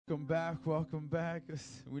Welcome back, welcome back.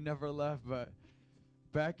 We never left, but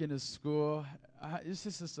back into school. It's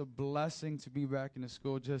just a blessing to be back in the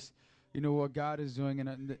school. Just, what God is doing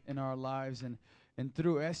in our lives. And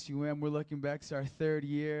through SUM, we're looking back to our third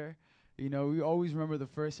year. We always remember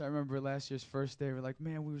I remember last year's first day. We're like,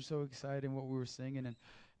 man, we were so excited in what we were singing.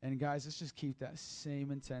 And guys, let's just keep that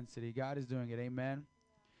same intensity. God is doing it, amen?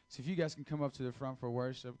 So if you guys can come up to the front for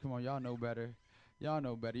worship, come on, y'all know better. Y'all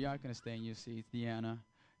know better. Y'all ain't going to stay in your seats, Deanna.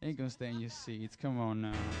 Ain't going to stay in your seats. Come on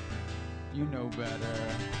now. You know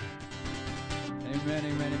better. Amen,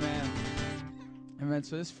 amen, amen. Amen.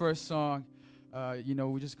 So this first song,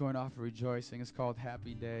 we're just going off of rejoicing. It's called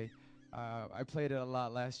Happy Day. I played it a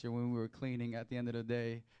lot last year when we were cleaning at the end of the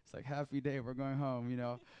day. It's like, happy day, we're going home,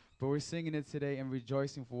 But we're singing it today and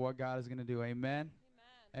rejoicing for what God is going to do. Amen?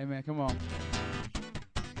 Amen. Amen. Come on.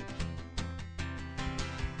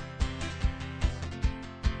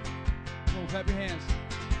 Come on, clap your hands.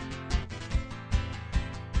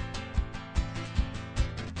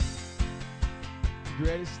 The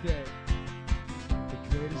greatest day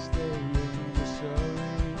in the story.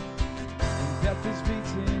 And death is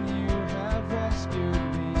beaten, you have rescued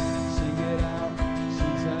me. Sing it out,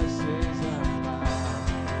 Jesus is alive.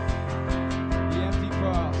 The empty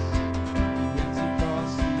cross, the empty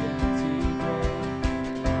grave.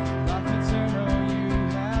 Life eternal, you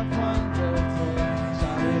have won the day.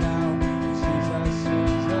 Shout it out, Jesus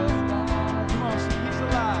is alive. Come on, sing, he's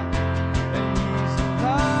alive. And he's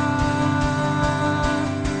alive.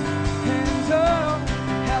 And oh,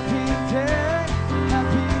 happy day,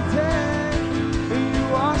 happy day. You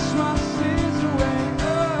wash my sins away.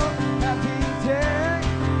 Oh, happy day,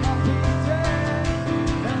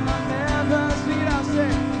 and I'll never see it. I'll say,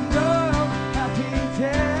 oh, happy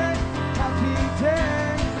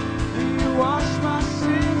day, you wash my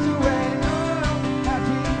sins away. Oh,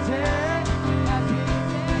 happy day,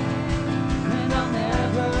 and I'll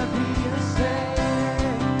never be the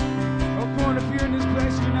same. Oh, come on, if you're in this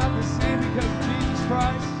place, you're not the same because of Jesus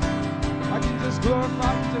Christ. I can just glorify,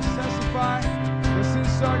 I can just testify that since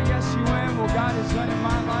starting SUM, what God has done in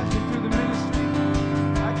my life and through the ministry,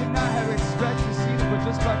 I could not have expected to see it, but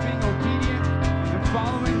just by being obedient and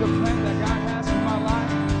following the plan that God has for my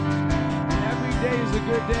life, and every day is a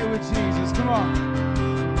good day with Jesus. Come on.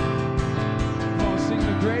 Come on, sing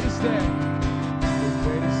the greatest day. The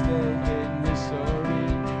greatest day in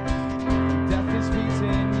history. Death is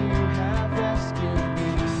beaten, you have rescued me.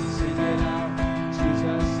 Sing it out,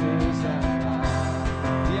 Jesus is alive.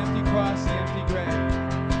 The empty cross, the empty grave.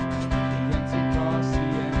 The empty cross, the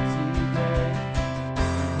empty grave.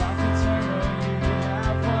 Life eternal, you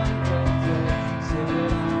have won the day. Sing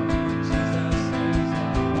it out, Jesus is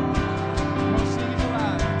alive. Come on, sing it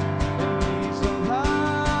alive. And he's alive.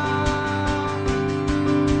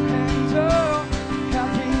 And oh,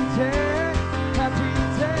 happy day,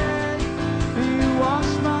 you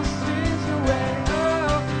wash my sins away.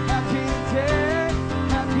 Oh, happy day,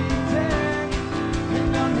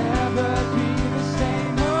 and I'll never be the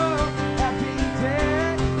same. Oh, happy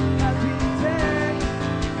day,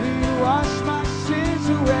 you wash my sins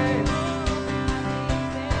away.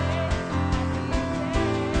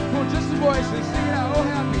 Come on, just the voices, sing it out. Oh,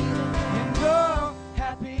 happy, and oh,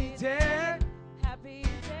 happy day,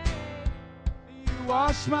 you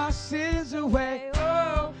wash my sins away.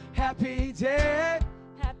 Oh, happy day,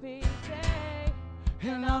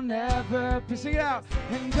 and I'll never be. Sing it out.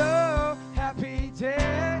 And oh, happy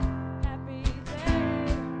day,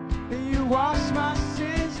 you wash my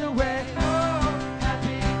sins away. Oh,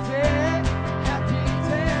 happy day,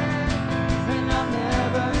 and I'll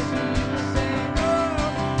never see the same. Oh,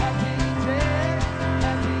 happy day,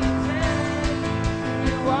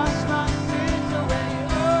 you wash my sins away.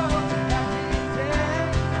 Oh, happy day,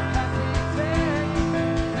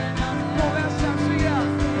 and I'll never. Oh, last time, sing it out.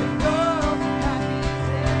 And oh, happy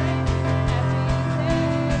day,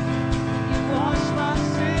 you wash my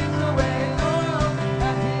sins away. Oh,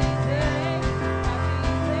 happy day,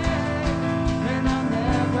 and I'll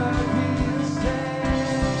never be the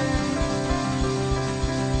same.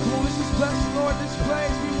 Come on, let's just bless the Lord this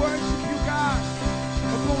place. We worship you, God.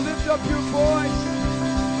 Come on, lift up your voice.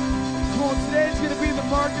 Come on, today's going to be the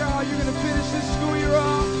marker how you're going to finish this school year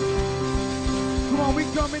off. Come on, we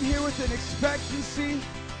come in here with an expectancy.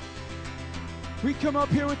 We come up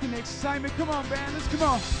here with an excitement. Come on, band, let's come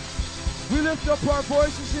on. We lift up our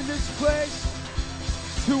voices in this place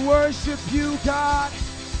to worship you, God.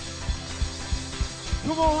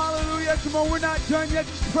 Come on, hallelujah. Come on, we're not done yet.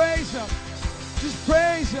 Just praise him. Just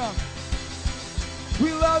praise him.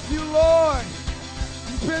 We love you, Lord.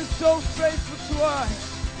 You've been so faithful to us.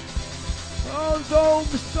 Oh, though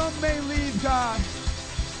some may leave, God,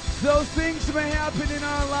 Those things may happen in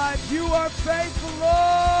our life. You are faithful,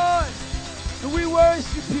 Lord. And we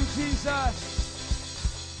worship you, Jesus.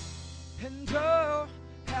 And oh,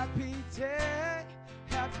 happy day,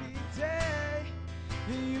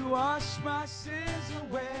 you wash my sins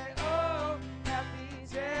away. Oh, happy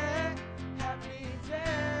day,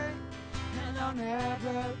 and I'll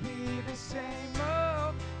never be the same.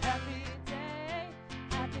 Oh, happy day,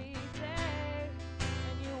 and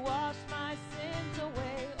you wash my sins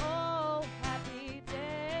away. Oh, happy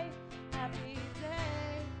day,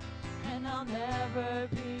 and I'll never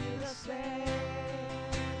be the same.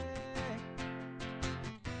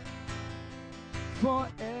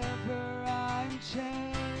 Forever I'm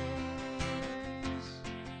changed.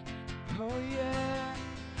 Oh yeah,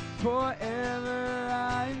 forever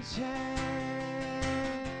I'm changed.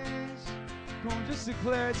 Come on, just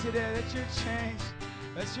declare it today that you're changed,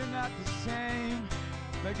 that you're not the same.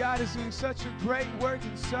 That God is doing such a great work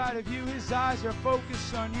inside of you. His eyes are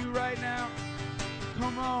focused on you right now.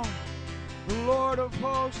 Come on, the Lord of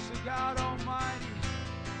hosts, the God Almighty,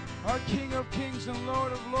 our King of kings and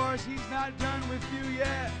Lord of lords. He's not done with you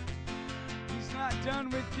yet. He's not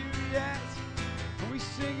done with you yet. And we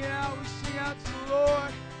sing it out. We sing out to the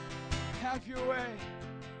Lord. Have your way.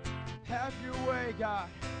 Have your way, God.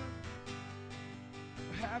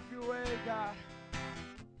 Have your way, God.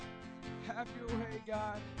 Have your way,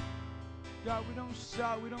 God. God, we don't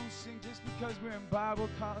shout, we don't sing just because we're in Bible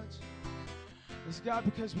college. It's God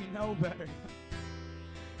because we know better.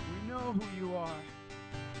 We know who you are.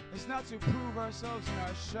 It's not to prove ourselves in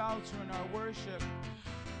our shouts or in our worship,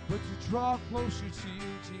 but to draw closer to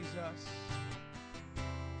you, Jesus.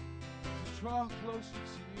 To draw closer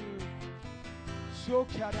to you. So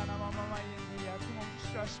come on, just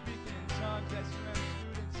start speaking in tongues as you have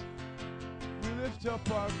students. We lift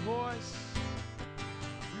up our voice.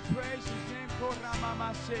 We praise His name.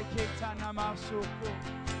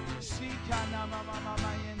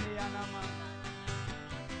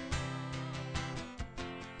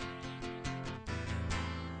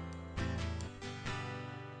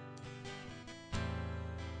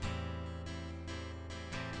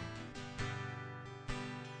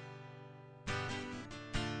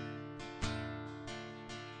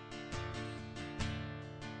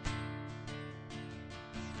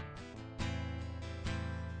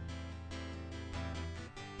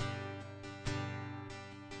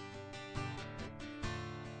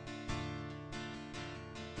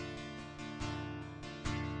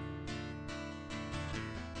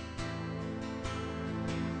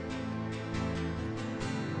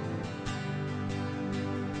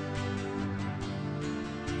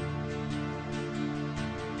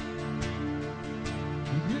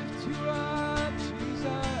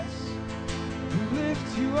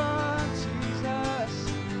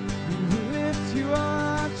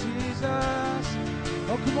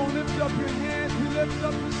 Oh, come on, lift up your hands. We lift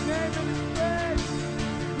up His name and His praise.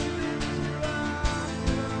 We lift you up,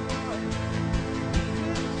 Lord. We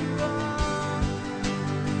lift you up,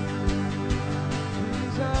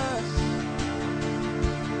 Jesus.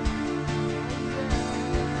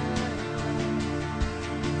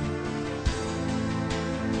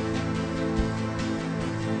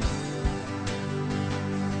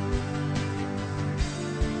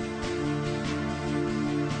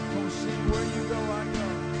 Come sing, where you go, I go.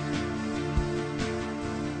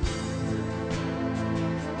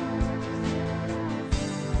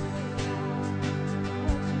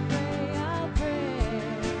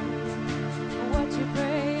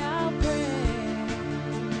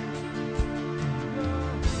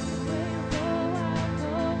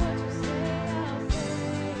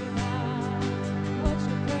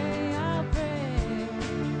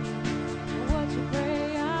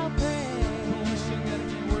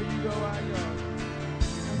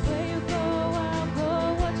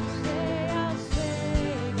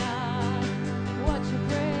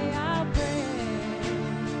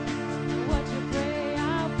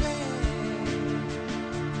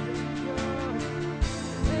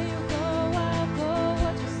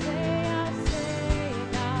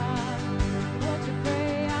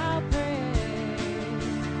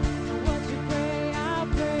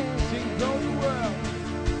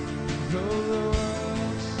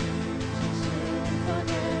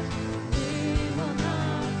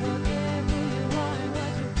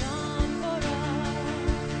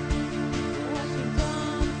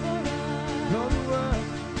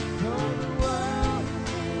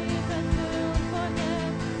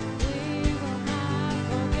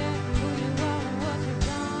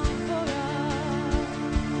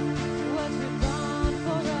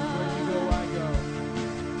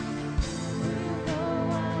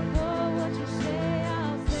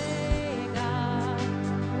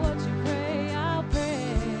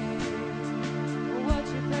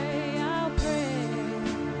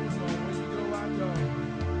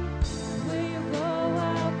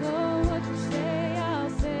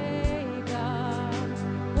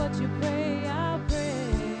 What you pray, I'll pray.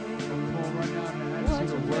 Come on right now and ask What you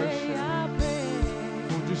to you pray, worship. I'll pray.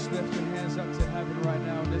 Come on, just lift your hands up to heaven right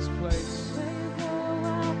now in this place. Where you go,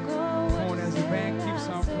 I'll go. Come on, as the band keeps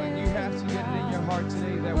on playing, you have to get it in your heart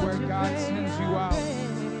today that where God sends you out,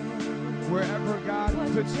 wherever God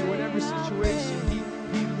puts you, whatever situation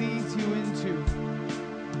He leads you into,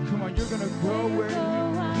 come on, you're going to go where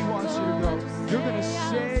He wants you to go. You're going to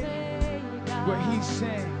say what He's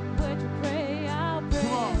saying.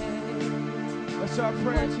 Come on. That's our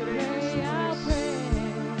prayer today.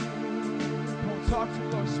 Come on, talk to the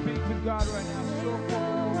Lord. Speak with God right now. So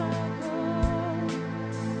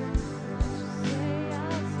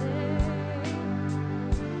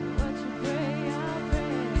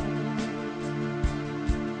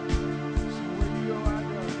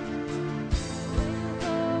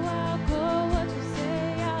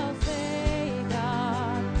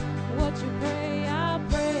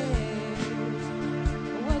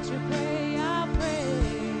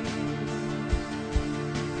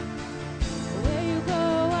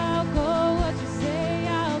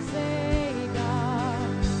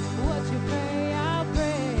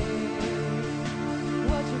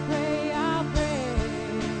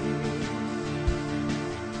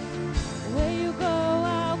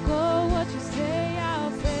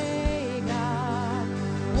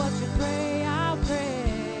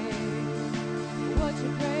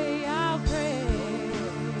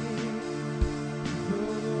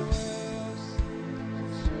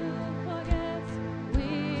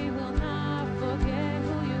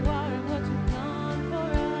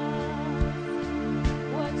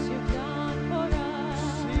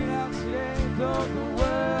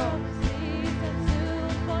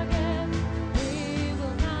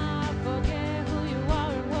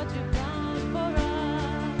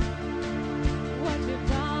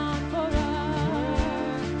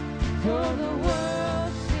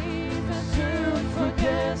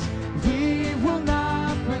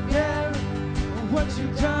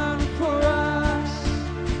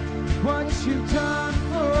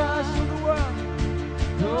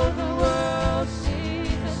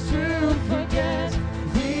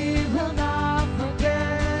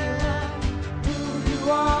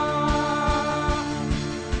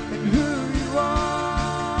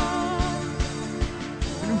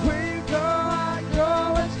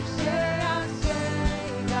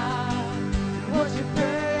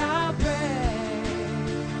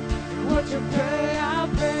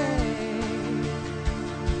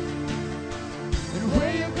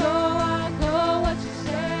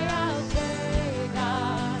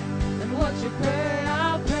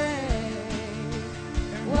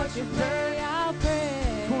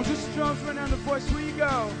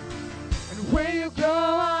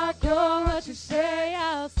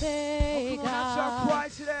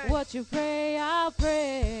What you pray, I'll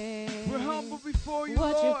pray. We're humble before you,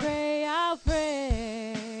 what Lord. You pray, I'll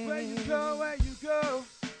pray. Where you go, where you go.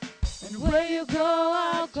 And where you go,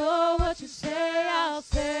 I'll go. What you say, I'll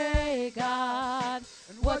say, God.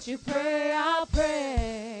 And what you pray, I'll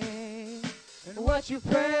pray. And what you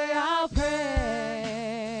pray, I'll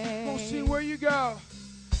pray. We'll see where you go.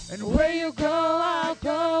 And where you go, I'll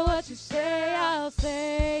go. What you say, I'll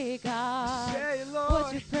say, God. Say, Lord.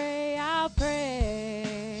 What you pray, I'll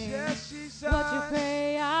pray. Yes, Jesus. What you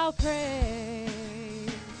pray, I'll pray.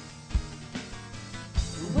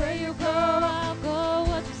 Where you go, I'll go.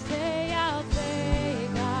 What you say, I'll say,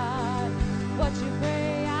 God. What you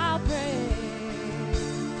pray, I'll pray.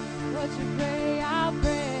 What you pray, I'll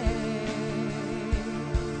pray.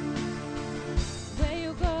 Where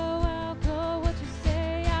you go, I'll go. What you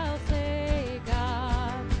say, I'll say,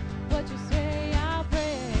 God. What you say, I'll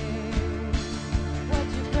pray. What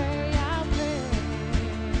you pray, I'll pray.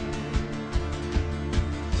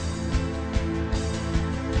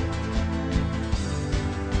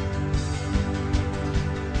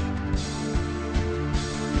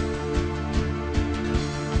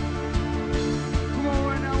 Come on,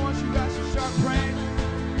 right now, I want you guys to start praying.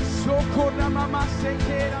 So cold, mama say,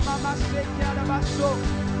 mama say, mama so.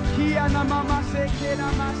 Kia na mama say,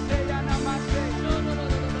 mama say, mama say.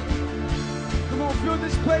 Come on, fill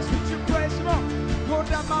this place with your praise. Come on.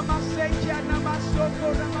 Koda mama say, mama so,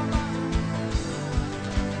 koda mama.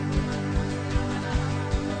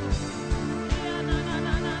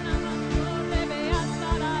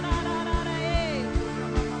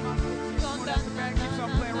 As the band keeps on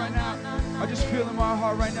playing right now, I just feel in my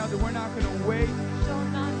heart right now that we're not going to wait.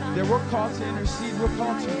 That we're called to intercede. We're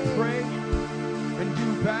called to pray and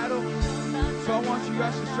do battle. So I want you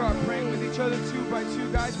guys to start praying with each other, 2 by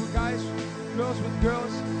 2, guys with guys, girls with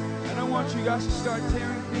girls. And I want you guys to start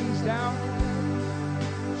tearing things down.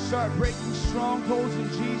 start breaking strongholds in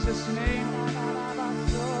Jesus' name.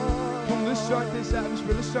 Come on, let's start this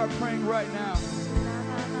atmosphere. Let's start praying right now.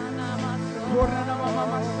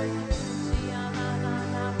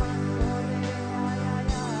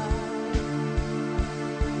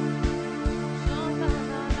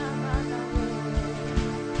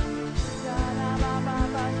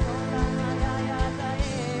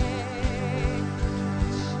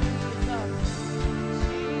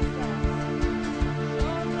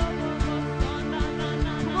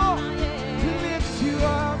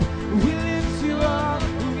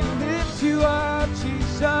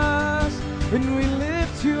 And we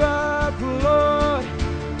lift you up, Lord.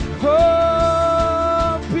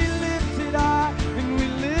 Oh, be lifted high. And we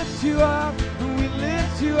lift you up, and we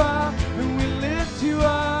lift you up, and we lift you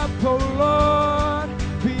up, oh Lord.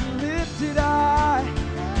 Be lifted high.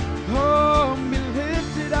 Oh, be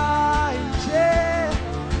lifted high, yeah.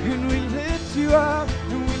 And we lift you up,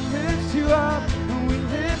 and we lift you up, and we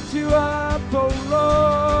lift you up, oh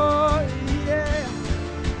Lord, yeah.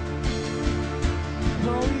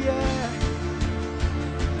 Oh, yeah.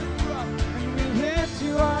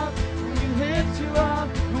 You up, we lift you up,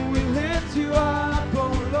 we lift you up,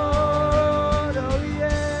 oh Lord, oh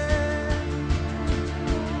yeah,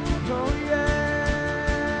 oh yeah.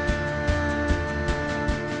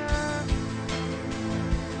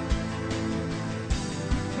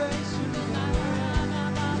 Praise you,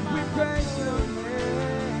 we praise you,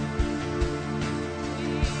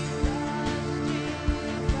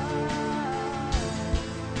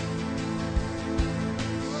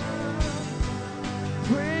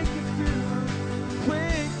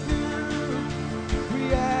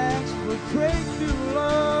 breakthrough,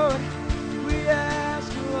 Lord, we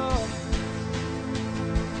ask, Lord.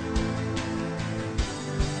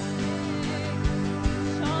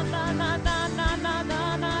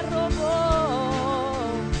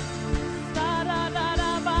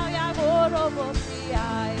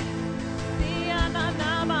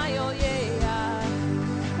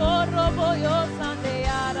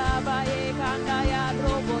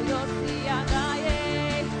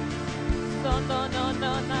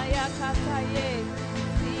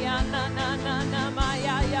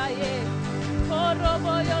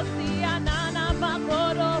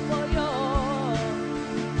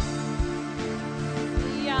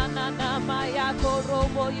 Maya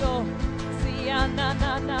koroboyo, siana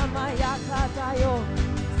na na maya katayo,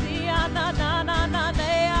 siana na na na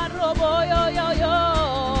nea roboyo yo yo,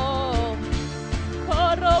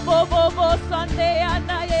 korobobo sandea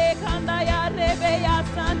na ye kanda ya rebe ya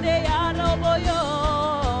sandea roboyo,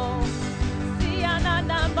 siana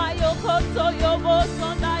na mayo koto yo bo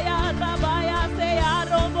sondaya rabaya se ya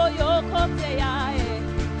roboyo kote ya e,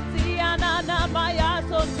 siana na maya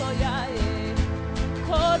soto ya e.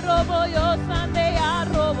 Robo yo sande ya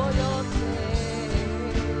robo yo se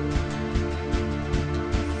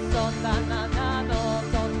sonda na na no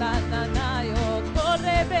sonda na na yo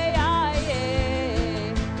corre be ye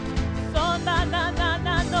sonda na na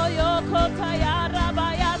na no yo kota ya raba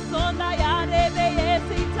ya sonda ya rebe ye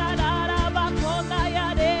sitarara ba konda ya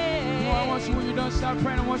re. I want you, when you're done, stop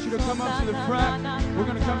praying. I want you to come up to the front. We're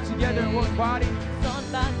going to come together in one body.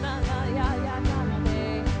 Sonda na na ya ya na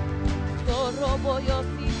ne robo yo.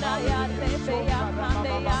 Come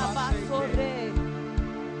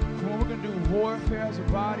on, we're going to do warfare as a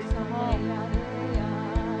body. Come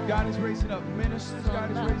on. God is raising up ministers.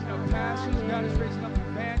 God is raising up pastors. God is raising up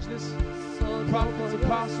evangelists, prophets,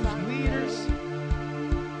 apostles, leaders.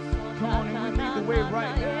 Come on, and we lead the way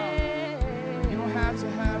right now. You don't have to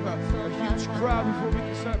have a huge crowd before we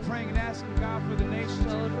can start praying and asking God for the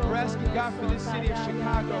nations. We're asking God for this city of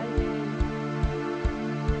Chicago.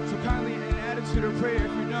 So kindly, in an attitude of prayer,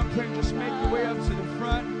 if you're done praying, just make your way up to the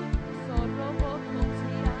front.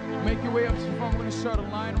 Make your way up to the front. We're going to start a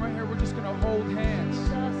line right here. We're just going to hold hands.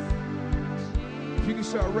 If you can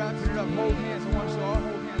start wrapping it up, hold hands. I want us to all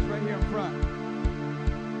hold hands right here in front.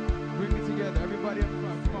 Bring it together. Everybody up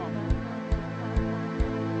front. Come on.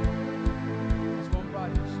 It's one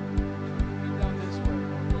body. Just get down this way.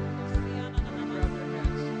 Grab their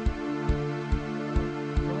hands.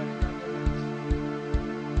 Go ahead and grab their hands.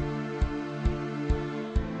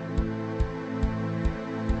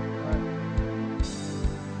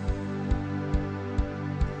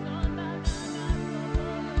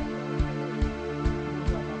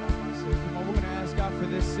 For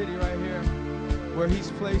this city right here where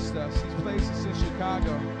he's placed us. He's placed us in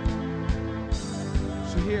Chicago.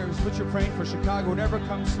 So here is what you're praying for Chicago. Whatever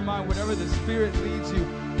comes to mind, whatever the Spirit leads you,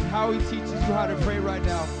 how he teaches you how to pray right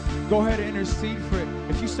now, go ahead and intercede for it.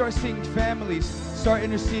 If you start seeing families, start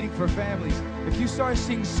interceding for families. If you start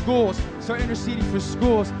seeing schools, start interceding for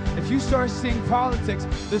schools. If you start seeing politics,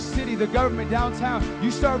 the city, the government, downtown,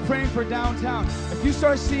 you start praying for downtown. If you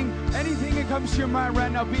start seeing anything that comes to your mind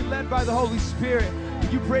right now, be led by the Holy Spirit.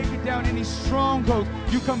 You break it down, any stronghold,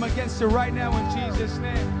 you come against it right now in Jesus'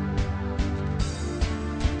 name.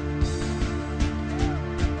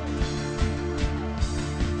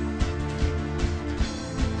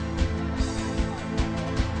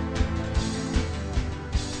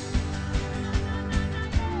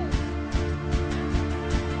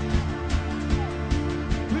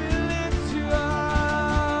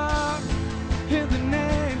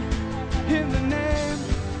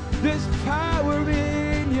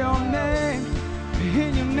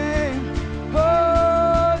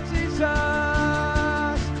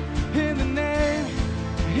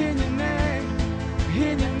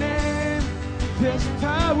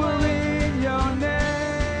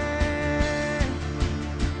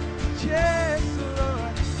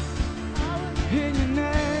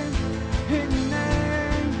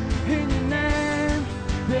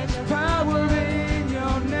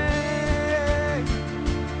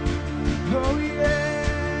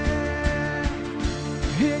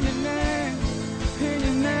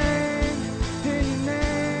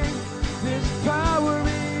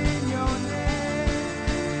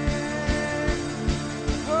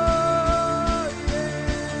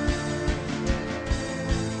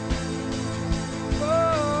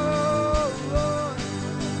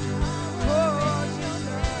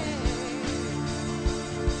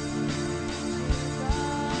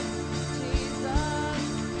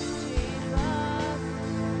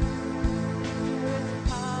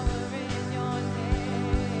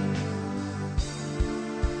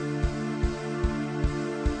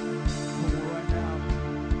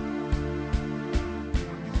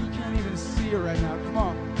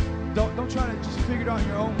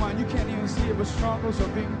 Strongholds are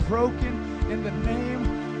being broken in the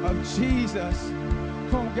name of Jesus.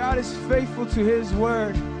 Come on, God is faithful to his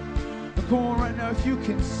word. Come on, right now, if you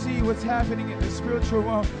can see what's happening in the spiritual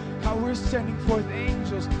realm, how we're sending forth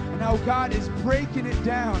angels and how God is breaking it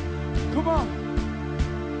down. Come on.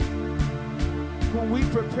 When we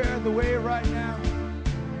prepare the way right now,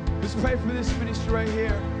 let's pray for this ministry right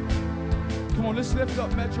here. Come on, let's lift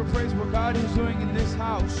up Metro Praise, what God is doing in this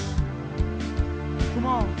house. Come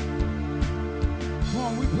on. Come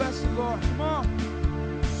on, we bless the Lord. Come on.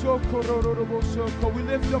 We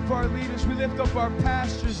lift up our leaders. We lift up our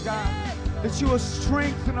pastors, God. That you will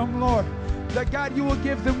strengthen them, Lord. That, God, you will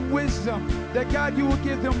give them wisdom. That, God, you will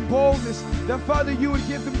give them boldness. That, Father, you would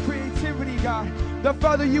give them creativity, God. That,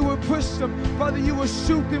 Father, you would push them. Father, you will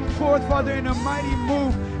shoot them forth, Father, in a mighty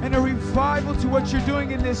move and a revival to what you're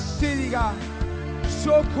doing in this city, God.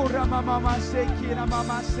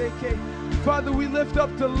 Father, we lift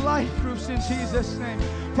up the life groups in Jesus' name.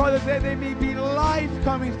 Father, that they may be life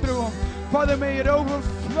coming through them. Father, may it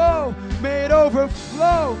overflow. May it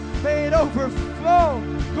overflow. May it overflow.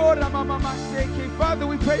 Father,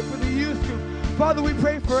 we pray for the youth group. Father, we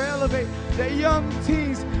pray for Elevate, that young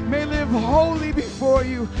teens may live holy before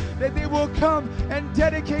you, that they will come and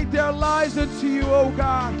dedicate their lives unto you, oh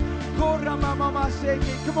God.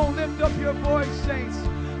 Come on, lift up your voice, saints.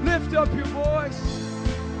 Lift up your voice.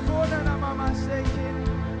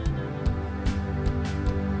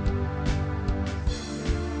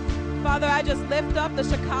 Father, I just lift up the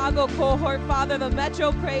Chicago cohort, Father, the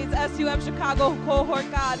Metro Praise SUM Chicago cohort,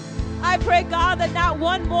 God. I pray, God, that not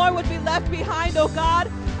one more would be left behind, oh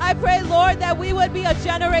God. I pray, Lord, that we would be a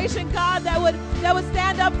generation, God, that would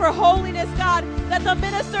stand up for holiness, God, that the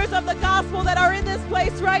ministers of the gospel that are in this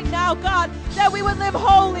place right now, God, that we would live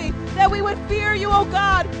holy, that we would fear you, oh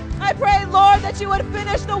God. I pray, Lord, that you would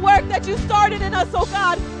finish the work that you started in us, oh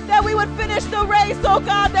God, that we would finish the race, oh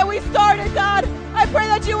God, that we started, God. I pray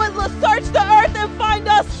that you would search the earth and find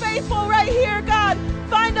us faithful right here, God.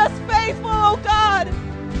 Find us faithful, oh God.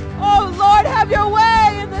 Oh, Lord, have your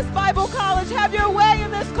way in this Bible college. Have your way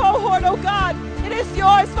in this cohort, oh God. It is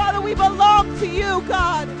yours, Father. We belong to you,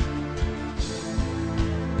 God.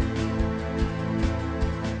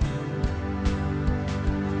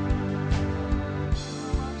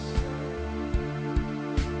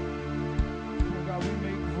 Oh, God, we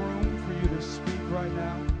make room for you to speak right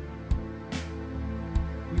now.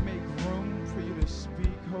 We make room for you to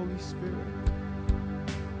speak, Holy Spirit.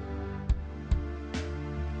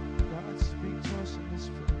 Speak to us in this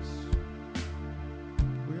place.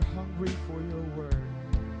 We're hungry for your word.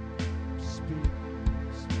 Speak,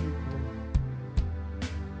 Lord.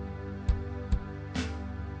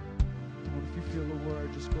 Lord, if you feel the word,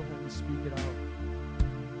 Spirit, just go ahead and speak it out.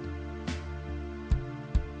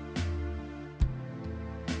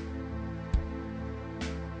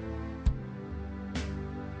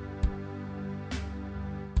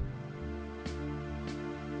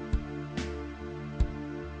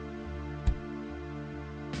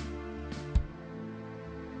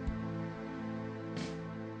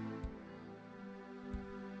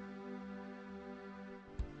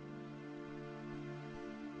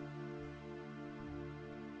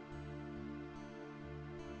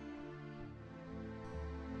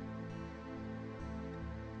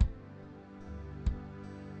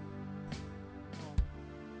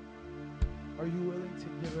 Are you willing to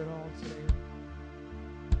give it all today?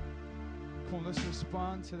 Come on, let's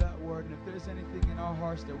respond to that word. And if there's anything in our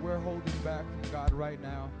hearts that we're holding back from God right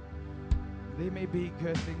now, they may be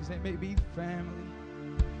good things. They may be family.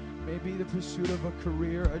 Maybe the pursuit of a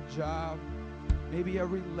career, a job. Maybe a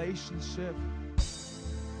relationship.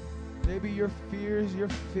 Maybe your fears, your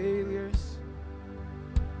failures.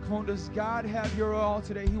 Come on, does God have your all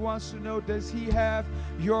today? He wants to know, does He have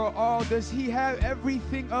your all? Does He have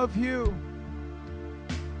everything of you?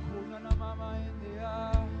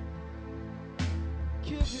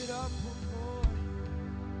 Give it up, oh Lord.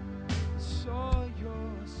 It's all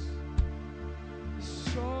yours.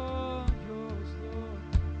 It's all yours, Lord.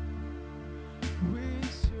 We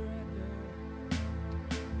surrender.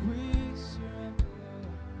 We surrender,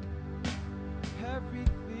 Lord.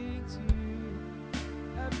 Everything to you.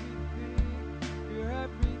 Everything. You're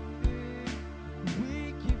everything.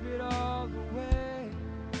 We give it all away.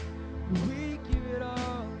 We give it all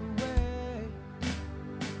away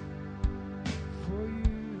for you.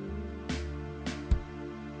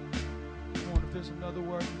 Come on, if there's another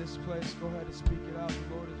word in this place, go ahead and speak it out.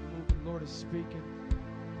 The Lord is moving. The Lord is speaking.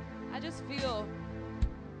 I just feel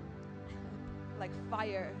like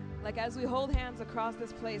fire. Like as we hold hands across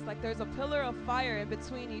this place, like there's a pillar of fire in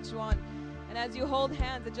between each one. And as you hold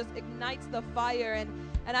hands, it just ignites the fire.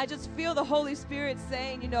 And I just feel the Holy Spirit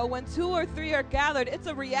saying, you know, when 2 or 3 are gathered, it's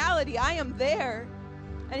a reality. I am there.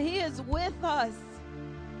 And He is with us.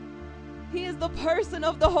 He is the person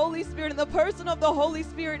of the Holy Spirit. And the person of the Holy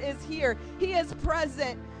Spirit is here. He is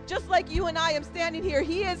present. Just like you and I am standing here,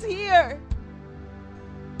 He is here.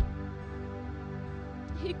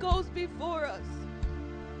 He goes before us.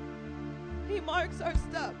 He marks our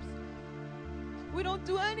steps. We don't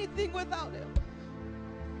do anything without Him.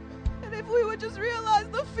 And if we would just realize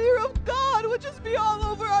the fear of God would just be all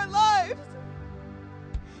over our lives,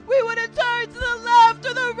 we wouldn't turn to the left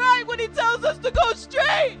or the right when He tells us to go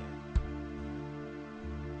straight.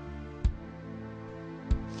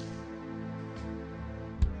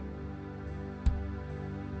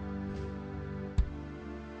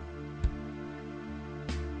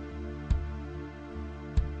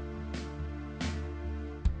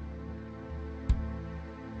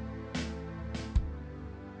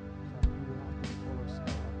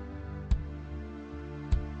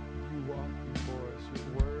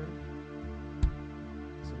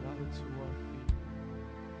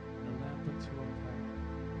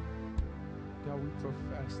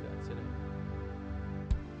 Profess that today.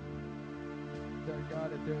 That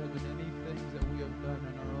God, if there have been any things that we have done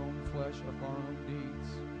in our own flesh, of our own deeds,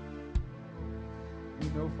 we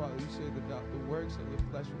know, Father, you say that the works of the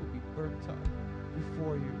flesh will be burnt up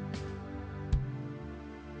before you.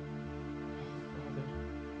 Oh, Father,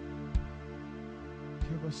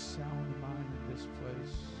 give us sound mind in this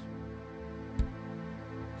place.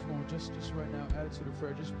 Come on, just right now, attitude of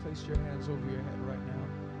prayer. Just place your hands over your head right now.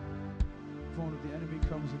 If the enemy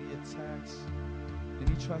comes and he attacks and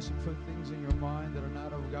he tries to put things in your mind that are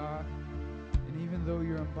not of God, and even though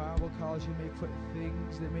you're in Bible college, you may put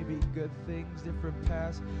things that may be good things, different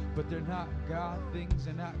paths, but they're not God things,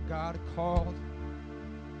 they're not God called.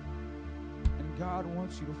 And God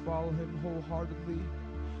wants you to follow Him wholeheartedly,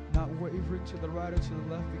 not wavering to the right or to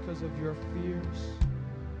the left because of your fears.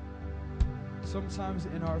 Sometimes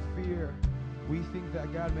in our fear, we think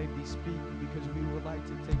that God may be speaking because we would like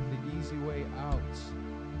to take the easy way out.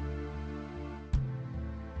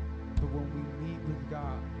 But when we meet with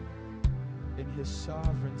God in His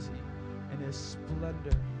sovereignty and His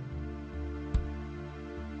splendor,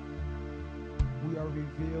 we are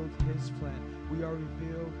revealed His plan. We are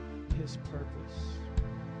revealed His purpose.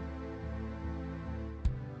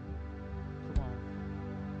 Come on.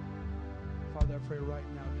 Father, I pray right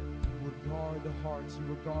now that you would guard the hearts, you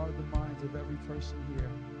would guard the minds of every person here.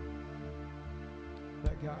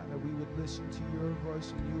 That God, that we would listen to your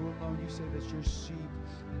voice and you alone. You say that your sheep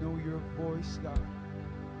know your voice, God.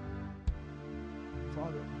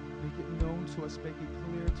 Father, make it known to us, make it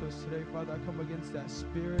clear to us today. Father, I come against that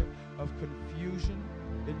spirit of confusion.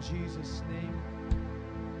 In Jesus' name,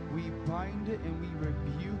 we bind it and we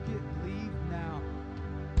rebuke it. Leave now.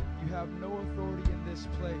 You have no authority in this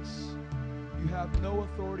place. You have no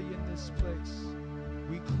authority in this place.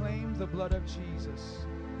 We claim the blood of Jesus.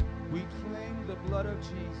 We claim the blood of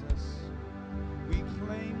Jesus. We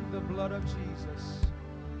claim the blood of Jesus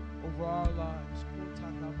over our lives.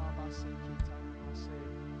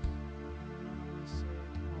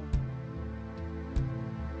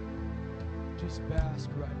 Just bask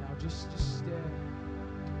right now. Just stay.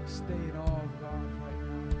 Stay in awe of God right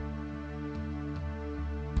now.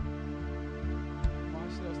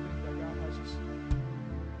 Marcel, think that God has just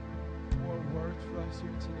more words for us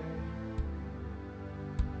here today.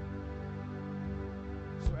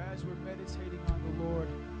 So as we're meditating on the Lord,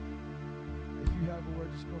 if you have a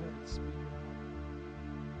word, just go ahead and speak it out.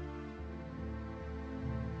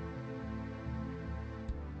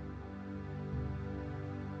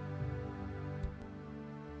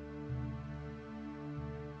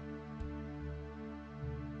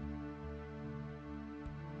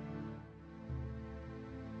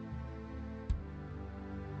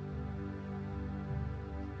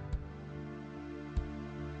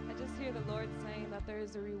 Hear the Lord saying that there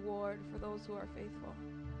is a reward for those who are faithful.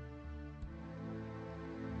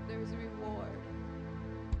 There is a reward.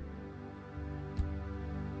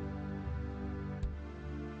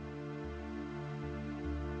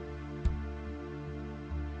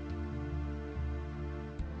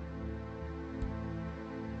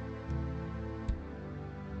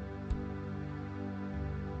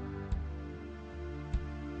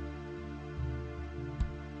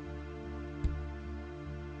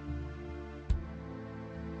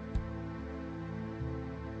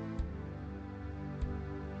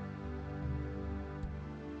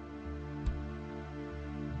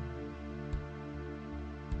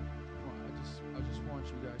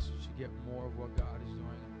 You guys to get more of what God is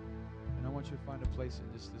doing, and I want you to find a place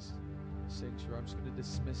in this sanctuary. I'm just going to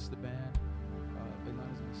dismiss the band.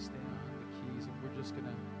 Ilana's going to stay on the keys, and we're just going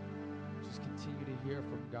to continue to hear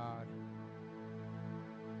from God.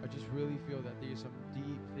 I just really feel that there's some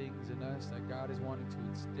deep things in us that God is wanting to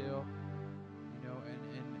instill,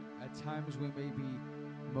 and at times we may be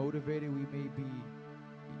motivated, we may be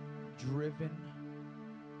driven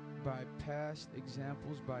by past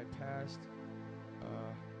examples, by past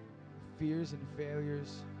fears and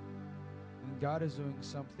failures, and God is doing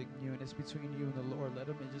something new, and it's between you and the Lord. Let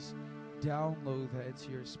Him just download that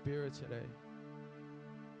into your spirit today.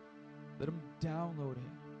 Let Him download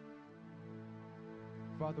it.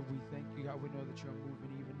 Father, we thank you, God. We know that you're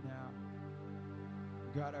moving even now.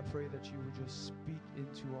 God, I pray that you would just speak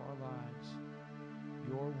into our lives.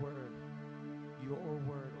 Your word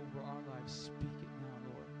over our lives. Speak it now,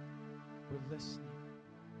 Lord. We're listening.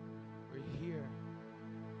 We're here.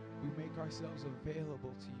 We make ourselves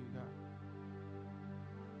available to you, God.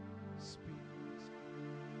 Speak.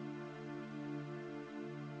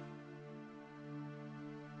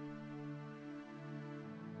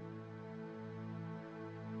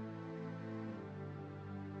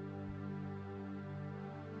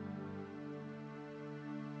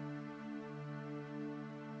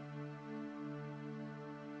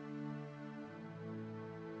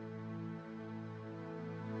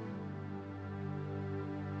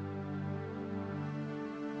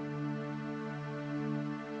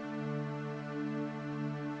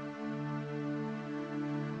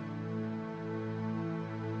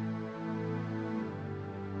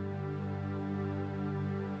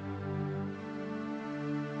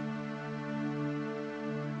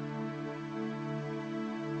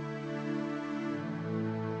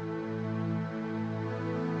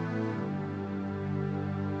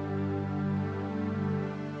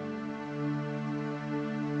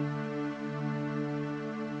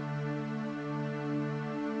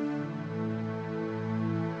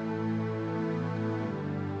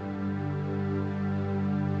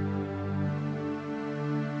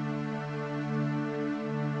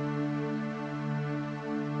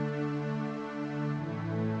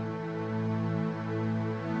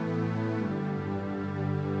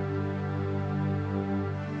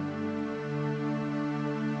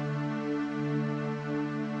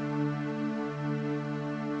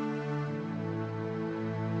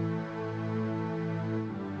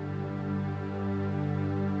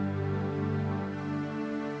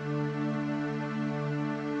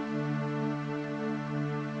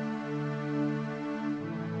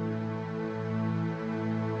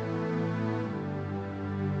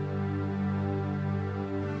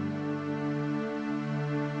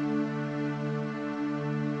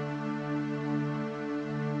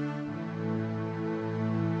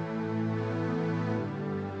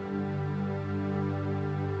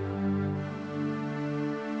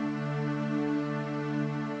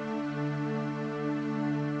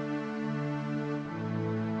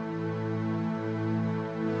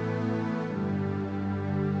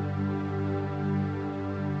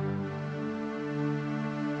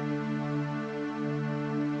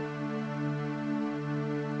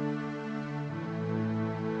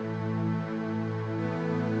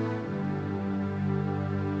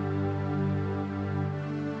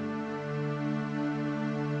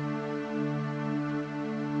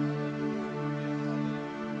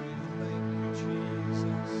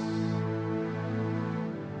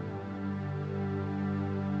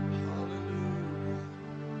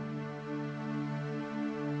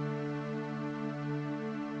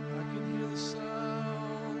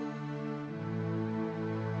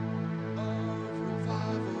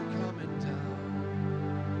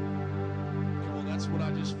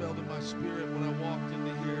 just felt in my spirit when I walked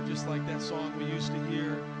into here, just like that song we used to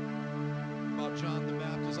hear about John the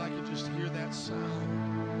Baptist. I could just hear that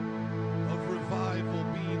sound of revival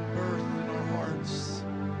being birthed in our hearts.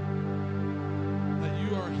 That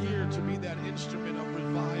you are here to be that instrument of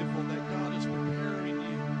revival, that God is preparing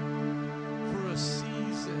you for a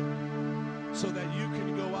season so that you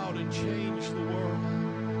can go out and change the world.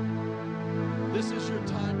 This is your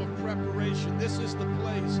time of preparation. This is the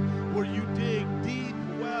place where you dig deep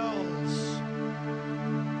wells.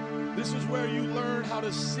 This is where you learn how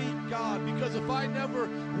to seek God. Because if I never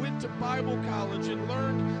went to Bible college and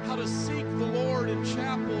learned how to seek the Lord in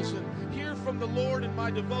chapels and hear from the Lord in my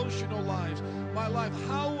devotional lives, my life,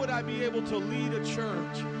 how would I be able to lead a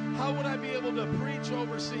church? How would I be able to preach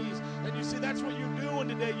overseas? And you see, that's what you're doing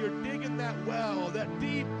today. You're digging that well, that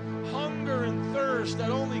deep hunger and thirst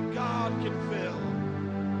that only God can fill.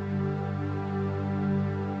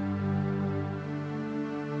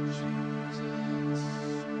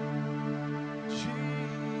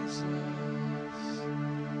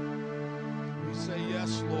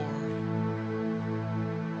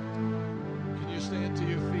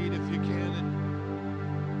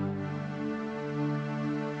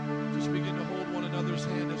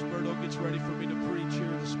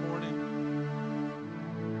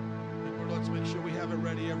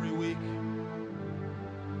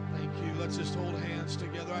 Just hold hands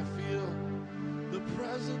together. I feel the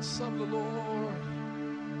presence of the Lord.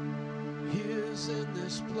 He is in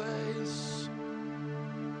this place.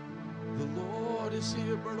 The Lord is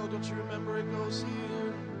here. Berto, don't you remember it goes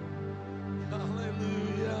here?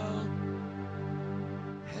 Hallelujah.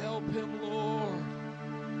 Help him, Lord.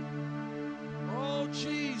 Oh,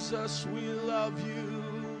 Jesus, we love you.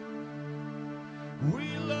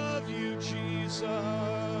 We love you, Jesus.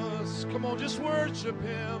 Come on, just worship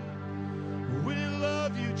him. We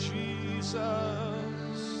love you, Jesus.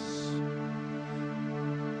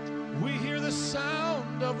 We hear the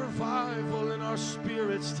sound of revival in our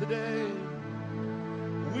spirits today.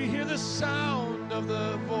 We hear the sound of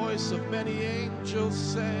the voice of many angels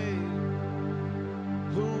say,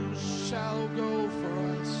 whom shall go for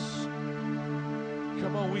us?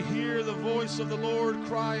 Come on, we hear the voice of the Lord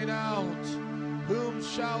crying out, whom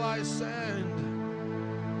shall I send?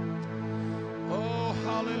 Oh,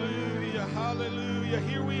 hallelujah, hallelujah.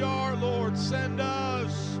 Here we are, Lord. Send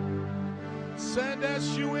us. Send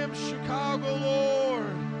SUM Chicago,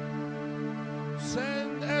 Lord.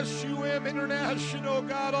 Send SUM International,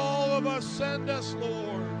 God, all of us. Send us,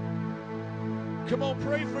 Lord. Come on,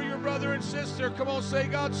 pray for your brother and sister. Come on, say,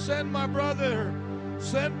 God, send my brother.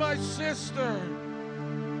 Send my sister.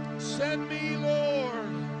 Send me, Lord.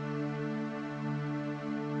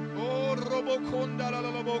 Oh, Roboconda la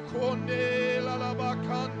Roboconde la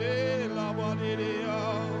Labacande la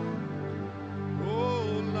Baderia.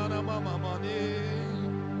 Oh, la Mama Mane.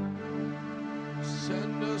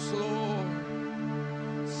 Send us, Lord.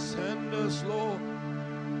 Send us, Lord.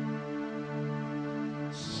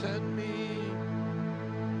 Send me.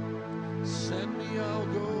 Send me, I'll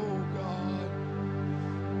go, God.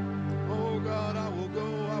 Oh, God, I will go,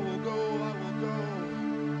 I will go, I will go.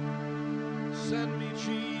 Send me,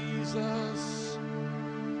 Jesus.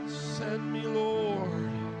 Send me, Lord.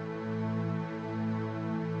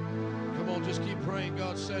 Come on, just keep praying.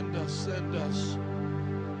 God, send us, send us.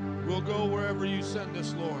 We'll go wherever you send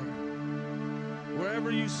us, Lord.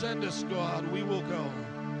 Wherever you send us, God, we will go.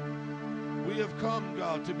 We have come,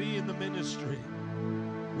 God, to be in the ministry.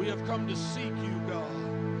 We have come to seek you, God.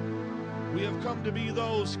 We have come to be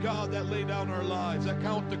those, God, that lay down our lives, that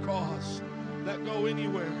count the cost, that go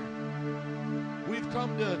anywhere. We've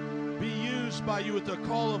come to be used by you at the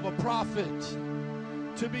call of a prophet,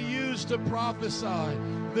 to be used to prophesy,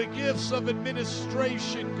 the gifts of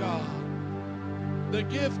administration, God, the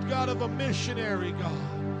gift, God, of a missionary,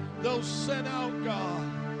 God, those sent out, God.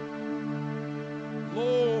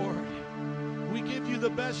 Lord, we give you the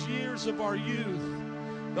best years of our youth,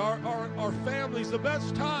 our families, the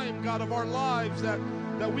best time, God, of our lives that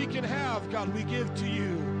we can have, God, we give to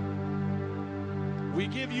you. We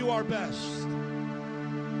give you our best.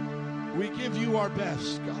 We give you our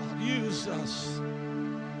best, God. Use us.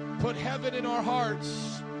 Put heaven in our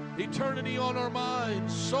hearts, eternity on our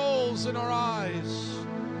minds, souls in our eyes,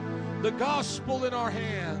 the gospel in our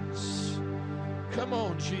hands. Come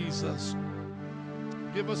on, Jesus.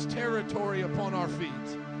 Give us territory upon our feet.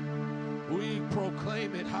 We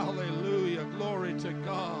proclaim it. Hallelujah. Glory to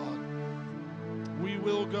God. We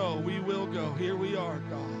will go. We will go. Here we are,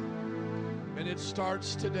 God. And it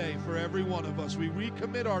starts today for every one of us. We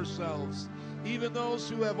recommit ourselves. Even those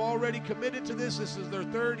who have already committed to this is their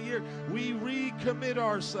third year, we recommit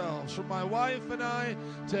ourselves. From my wife and I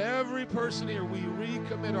to every person here, we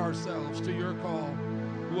recommit ourselves to your call,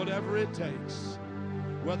 whatever it takes,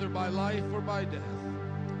 whether by life or by death.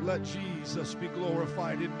 Let Jesus be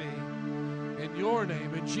glorified in me. In your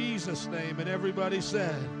name, in Jesus' name, and everybody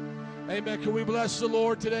said, amen. Can we bless the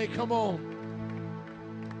Lord today? Come on.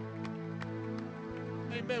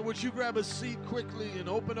 Amen. Would you grab a seat quickly and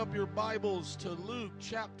open up your Bibles to Luke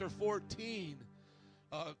chapter 14.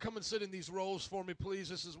 Come and sit in these rows for me, please.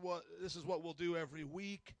 This is what we'll do every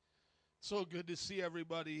week. So good to see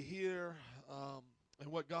everybody here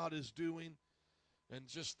and what God is doing. And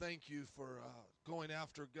just thank you for going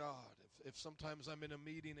after God. If sometimes I'm in a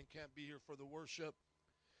meeting and can't be here for the worship,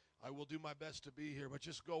 I will do my best to be here. But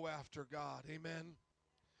just go after God. Amen.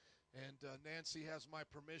 And Nancy has my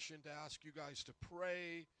permission to ask you guys to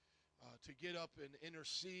pray, to get up and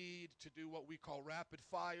intercede, to do what we call rapid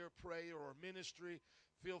fire prayer or ministry.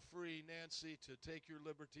 Feel free, Nancy, to take your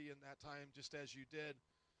liberty in that time just as you did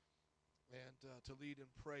and to lead in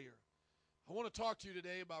prayer. I want to talk to you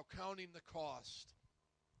today about counting the cost.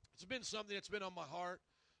 It's been something that's been on my heart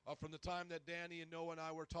from the time that Danny and Noah and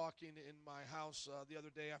I were talking in my house the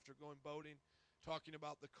other day after going boating, talking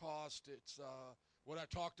about the cost. It's what I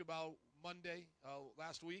talked about Monday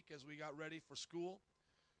last week as we got ready for school.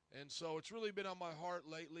 And so it's really been on my heart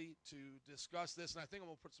lately to discuss this, and I think I'm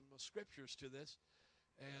going to put some scriptures to this.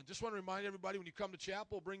 And just want to remind everybody, when you come to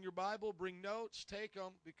chapel, bring your Bible, bring notes, take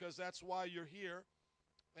them, because that's why you're here.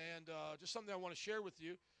 And just something I want to share with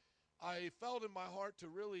you. I felt in my heart to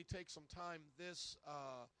really take some time this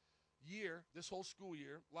year, this whole school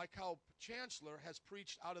year, like how Chancellor has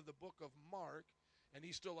preached out of the book of Mark, and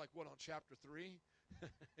he's still like, what, on chapter 3?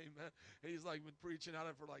 Amen. He's like been preaching out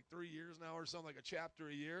of it for like 3 years now or something, like a chapter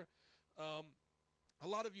a year. A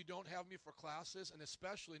lot of you don't have me for classes, and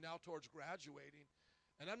especially now towards graduating.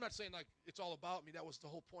 And I'm not saying like it's all about me. That was the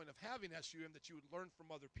whole point of having SUM, that you would learn from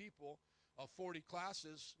other people. 40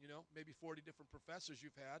 classes, maybe 40 different professors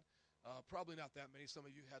you've had. Probably not that many. Some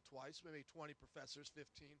of you had twice, maybe 20 professors,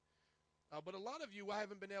 15. But a lot of you I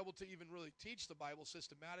haven't been able to even really teach the Bible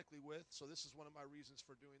systematically with, so this is one of my reasons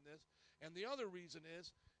for doing this. And the other reason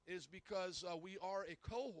is because we are a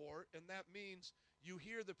cohort, and that means you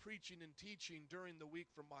hear the preaching and teaching during the week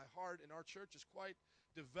from my heart, and our church is quite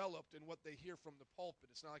developed in what they hear from the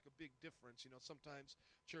pulpit. It's not like a big difference. Sometimes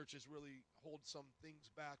churches really hold some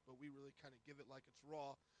things back, but we really kind of give it like it's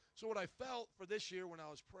raw. So what I felt for this year when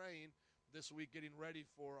I was praying this week, getting ready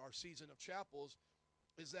for our season of chapels,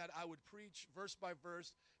 is that I would preach verse by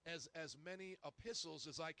verse as many epistles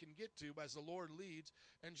as I can get to as the Lord leads,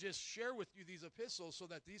 and just share with you these epistles so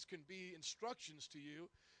that these can be instructions to you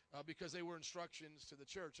because they were instructions to the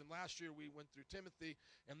church. And last year we went through Timothy,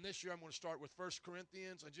 and this year I'm going to start with 1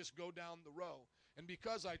 Corinthians and just go down the row. And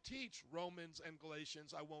because I teach Romans and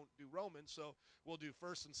Galatians, I won't do Romans, so we'll do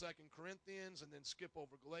 1 and 2 Corinthians and then skip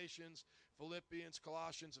over Galatians, Philippians,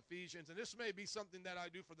 Colossians, Ephesians. And this may be something that I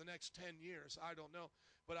do for the next 10 years. I don't know.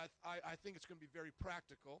 But I think it's going to be very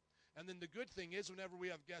practical. And then the good thing is whenever we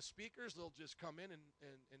have guest speakers, they'll just come in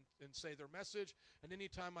and say their message. And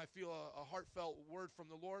anytime I feel a heartfelt word from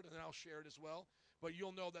the Lord, and then I'll share it as well. But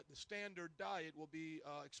you'll know that the standard diet will be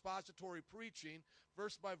expository preaching,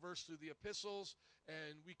 verse by verse through the epistles,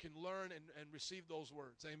 and we can learn and receive those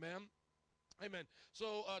words. Amen? Amen.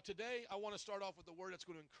 So today I want to start off with a word that's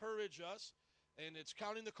going to encourage us, and it's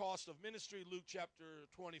counting the cost of ministry, Luke chapter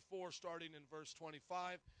 24, starting in verse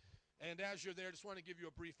 25. And as you're there, I just want to give you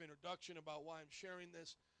a brief introduction about why I'm sharing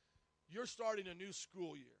this. You're starting a new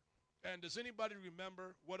school year. And does anybody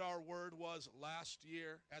remember what our word was last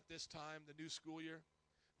year at this time, the new school year?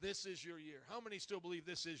 This is your year. How many still believe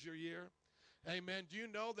this is your year? Amen. Do you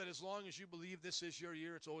know that as long as you believe this is your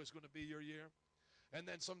year, it's always going to be your year? And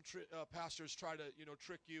then some pastors try to,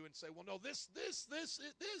 trick you and say, well, no, this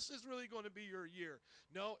is really going to be your year.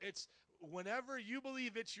 No, it's whenever you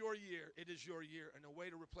believe it's your year, it is your year. And a way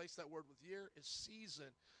to replace that word with year is season.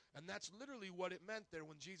 And that's literally what it meant there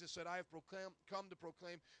when Jesus said, I have come to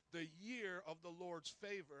proclaim the year of the Lord's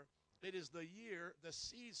favor. It is the year, the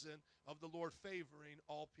season of the Lord favoring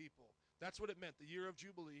all people. That's what it meant. The year of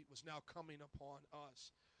Jubilee was now coming upon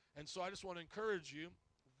us. And so I just want to encourage you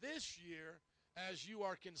this year, as you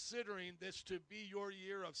are considering this to be your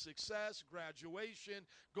year of success, graduation,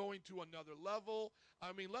 going to another level.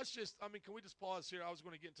 Can we just pause here? I was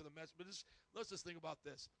going to get into the message, but let's just think about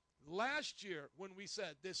this. Last year, when we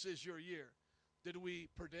said this is your year, did we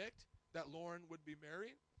predict that Lauren would be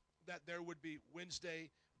married? That there would be Wednesday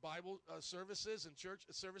Bible services and church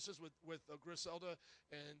services with Griselda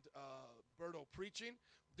and Berto preaching?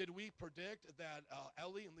 Did we predict that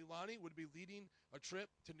Ellie and Leilani would be leading a trip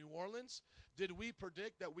to New Orleans? Did we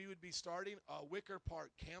predict that we would be starting a Wicker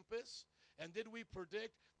Park campus? And did we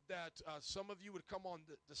predict that some of you would come on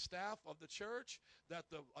the staff of the church, that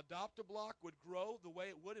the Adopt-A-Block would grow the way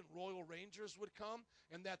it would, and Royal Rangers would come,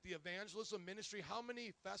 and that the evangelism ministry, how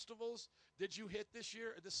many festivals did you hit this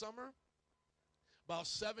summer? About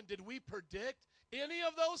 7. Did we predict any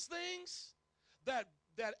of those things? That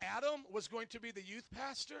Adam was going to be the youth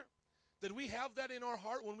pastor? Did we have that in our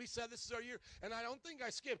heart when we said this is our year? And I don't think I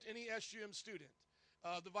skipped any SUM student.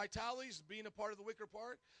 The Vitalis being a part of the Wicker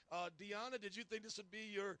Park. Deanna, did you think this would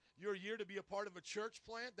be your year to be a part of a church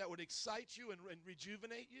plant that would excite you and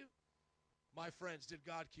rejuvenate you? My friends, did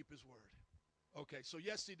God keep his word? Okay, so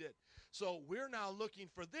yes, he did. So we're now looking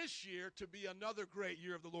for this year to be another great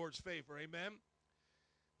year of the Lord's favor. Amen?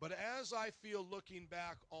 But as I feel looking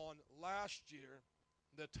back on last year,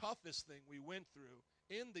 the toughest thing we went through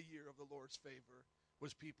in the year of the Lord's favor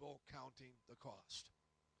was people counting the cost.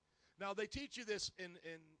 Now, they teach you this in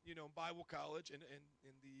Bible college and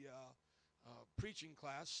in the preaching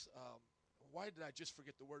class. Why did I just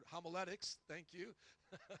forget the word? Homiletics. Thank you.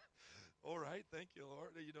 All right. Thank you, Lord.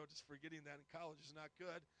 Just forgetting that in college is not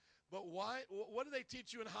good. But why? What do they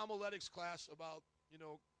teach you in homiletics class about,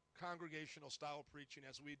 congregational style preaching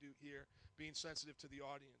as we do here, being sensitive to the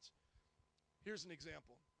audience? Here's an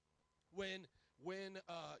example. When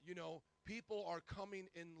people are coming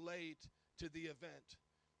in late to the event,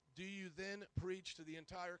 do you then preach to the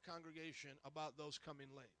entire congregation about those coming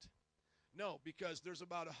late? No, because there's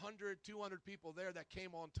about 100, 200 people there that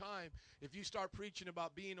came on time. If you start preaching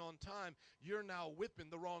about being on time, you're now whipping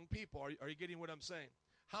the wrong people. Are you getting what I'm saying?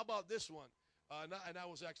 How about this one? And I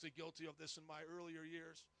was actually guilty of this in my earlier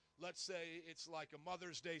years. Let's say it's like a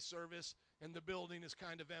Mother's Day service and the building is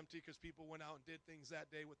kind of empty because people went out and did things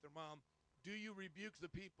that day with their mom. Do you rebuke the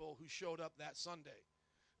people who showed up that Sunday?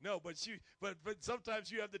 No, but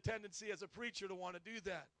sometimes you have the tendency as a preacher to want to do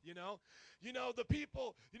that, the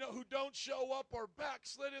people, who don't show up or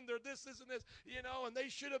backslidden, they're this, and this, and they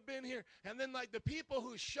should have been here. And then like the people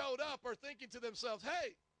who showed up are thinking to themselves,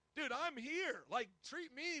 hey, dude, I'm here. Like, treat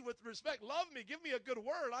me with respect. Love me. Give me a good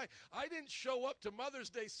word. I didn't show up to Mother's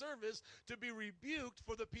Day service to be rebuked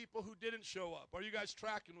for the people who didn't show up. Are you guys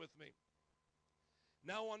tracking with me?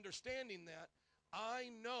 Now, understanding that, I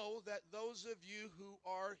know that those of you who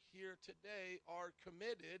are here today are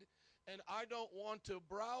committed, and I don't want to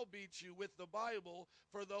browbeat you with the Bible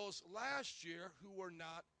for those last year who were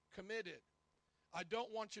not committed. I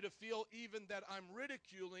don't want you to feel even that I'm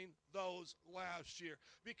ridiculing those last year,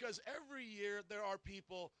 because every year there are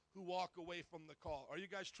people who walk away from the call. Are you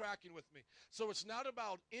guys tracking with me? So it's not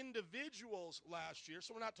about individuals last year.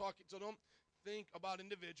 So we're not talking, so don't think about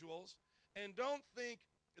individuals, and don't think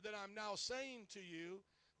that I'm now saying to you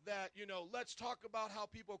that, let's talk about how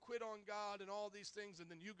people quit on God and all these things, and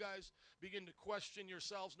then you guys begin to question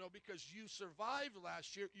yourselves. No, because you survived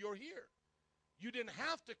last year, you're here. You didn't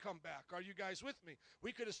have to come back. Are you guys with me?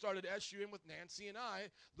 We could have started SUM with Nancy and I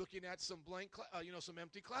looking at some some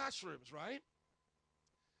empty classrooms, right?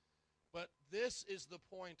 But this is the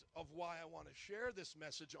point of why I want to share this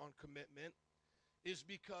message on commitment, is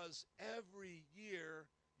because every year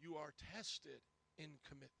you are tested in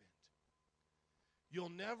commitment. You'll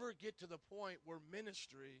never get to the point where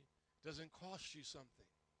ministry doesn't cost you something.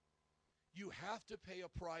 You have to pay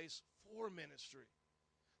a price for ministry.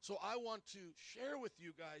 So I want to share with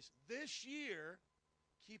you guys this year,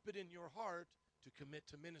 keep it in your heart to commit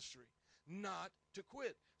to ministry, not to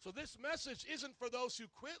quit. So this message isn't for those who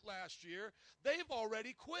quit last year. They've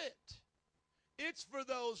already quit. It's for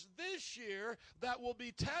those this year that will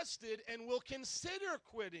be tested and will consider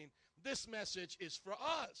quitting. This message is for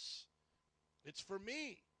us. It's for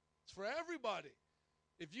me. It's for everybody.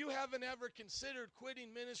 If you haven't ever considered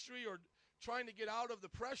quitting ministry or trying to get out of the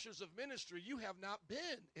pressures of ministry, you have not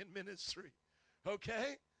been in ministry,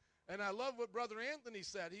 okay? And I love what Brother Anthony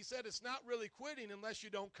said. He said it's not really quitting unless you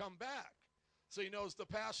don't come back. So, as the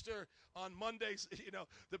pastor on Mondays,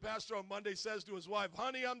 the pastor on Monday says to his wife,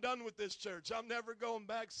 honey, I'm done with this church. I'm never going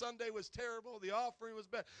back. Sunday was terrible. The offering was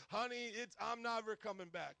bad. Honey, I'm never coming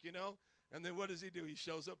back, And then what does he do? He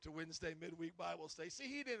shows up to Wednesday midweek Bible study. See,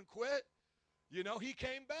 he didn't quit. He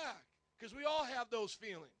came back. Because we all have those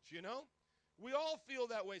feelings, We all feel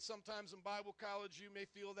that way. Sometimes in Bible college, you may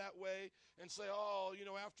feel that way and say,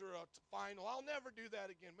 after a final, I'll never do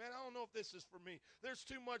that again. Man, I don't know if this is for me. There's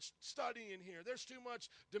too much studying here. There's too much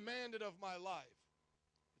demanded of my life.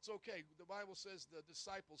 It's okay. The Bible says the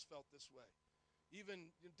disciples felt this way.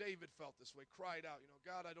 Even David felt this way, cried out,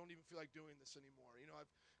 God, I don't even feel like doing this anymore.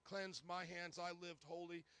 I've cleansed my hands, I lived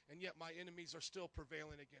holy, and yet my enemies are still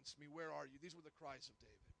prevailing against me. Where are you? These were the cries of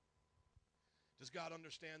David. Does God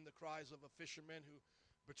understand the cries of a fisherman who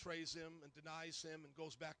betrays him and denies him and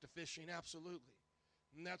goes back to fishing? Absolutely.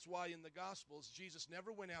 And that's why in the Gospels, Jesus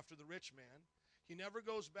never went after the rich man. He never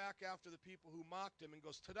goes back after the people who mocked him and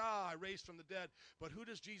goes, ta-da, I raised from the dead. But who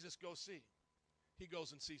does Jesus go see? He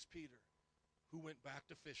goes and sees Peter, who went back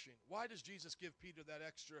to fishing. Why does Jesus give Peter that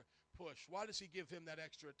extra push? Why does he give him that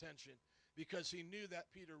extra attention? Because he knew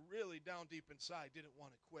that Peter really down deep inside didn't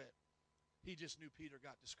want to quit. He just knew Peter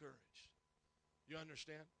got discouraged. You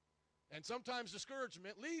understand? And sometimes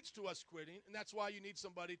discouragement leads to us quitting, and that's why you need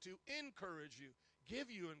somebody to encourage you,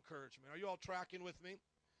 give you encouragement. Are you all tracking with me?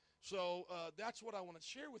 So that's what I want to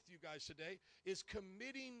share with you guys today, is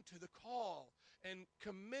committing to the call and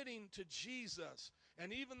committing to Jesus.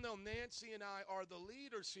 And even though Nancy and I are the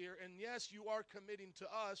leaders here, and yes, you are committing to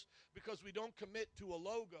us, because we don't commit to a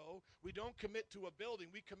logo, we don't commit to a building,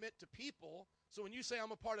 we commit to people. So when you say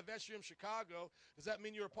I'm a part of SUM Chicago, does that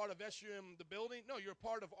mean you're a part of SUM the building? No, you're a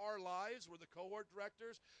part of our lives. We're the cohort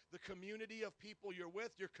directors, the community of people you're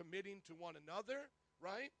with. You're committing to one another,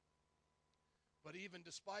 right? But even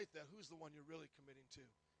despite that, who's the one you're really committing to?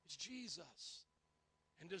 It's Jesus.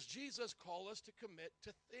 And does Jesus call us to commit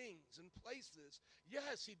to things and places?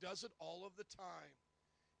 Yes, he does it all of the time.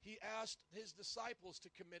 He asked his disciples to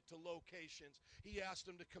commit to locations. He asked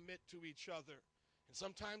them to commit to each other. And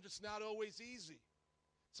sometimes it's not always easy.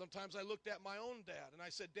 Sometimes I looked at my own dad and I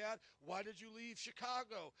said, Dad, why did you leave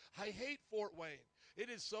Chicago? I hate Fort Wayne. It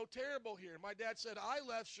is so terrible here. My dad said, I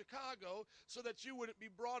left Chicago so that you wouldn't be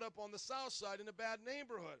brought up on the south side in a bad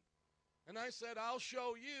neighborhood. And I said, I'll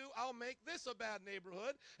show you. I'll make this a bad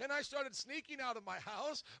neighborhood. And I started sneaking out of my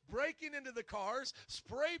house, breaking into the cars,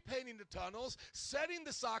 spray painting the tunnels, setting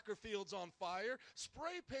the soccer fields on fire,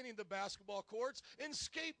 spray painting the basketball courts, and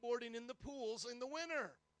skateboarding in the pools in the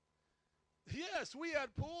winter. Yes, we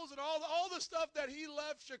had pools and all the stuff that he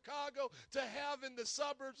left Chicago to have in the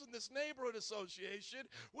suburbs in this neighborhood association.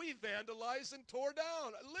 We vandalized and tore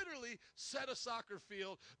down. Literally set a soccer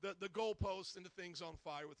field, the goalposts, and the things on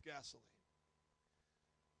fire with gasoline.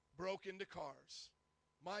 Broke into cars.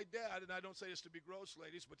 My dad, and I don't say this to be gross,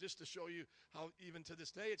 ladies, but just to show you how even to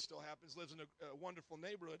this day it still happens, lives in a wonderful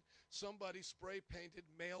neighborhood. Somebody spray painted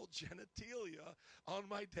male genitalia on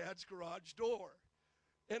my dad's garage door.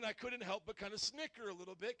 And I couldn't help but kind of snicker a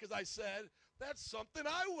little bit, because I said, that's something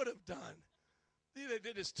I would have done.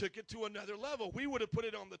 They just took it to another level. We would have put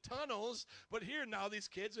it on the tunnels, but here now these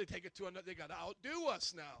kids, they take it to another, they got to outdo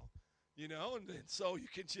us now. And so you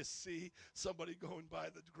can just see somebody going by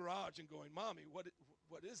the garage and going, Mommy, what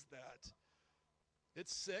is that?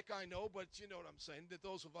 It's sick, I know, but you know what I'm saying, that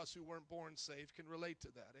those of us who weren't born saved can relate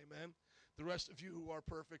to that, amen? The rest of you who are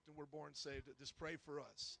perfect and were born saved, just pray for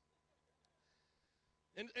us.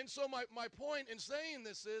 And so my point in saying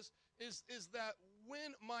this is that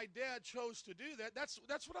when my dad chose to do that,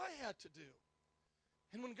 that's what I had to do.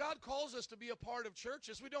 And when God calls us to be a part of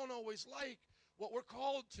churches, we don't always like what we're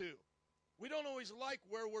called to. We don't always like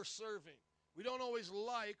where we're serving. We don't always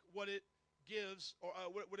like what it gives or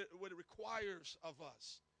what it requires of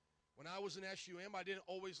us. When I was in SUM, I didn't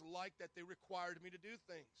always like that they required me to do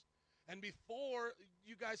things. And before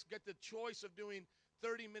you guys get the choice of doing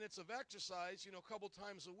 30 minutes of exercise, a couple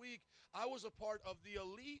times a week, I was a part of the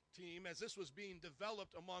elite team as this was being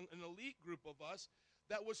developed among an elite group of us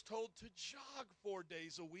that was told to jog 4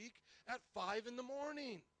 days a week at 5 in the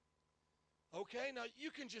morning. Okay, now you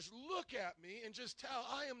can just look at me and just tell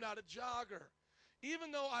I am not a jogger.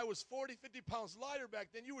 Even though I was 40, 50 pounds lighter back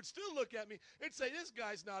then, you would still look at me and say, this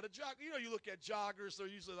guy's not a jogger. You look at joggers, they're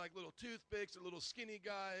usually like little toothpicks or little skinny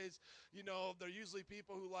guys. They're usually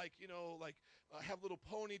people who have little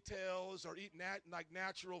ponytails or eat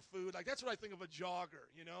natural food. Like, that's what I think of a jogger,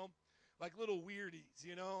 like little weirdies,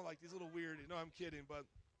 like these little weirdies. No, I'm kidding, but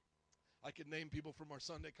I could name people from our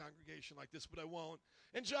Sunday congregation like this, but I won't.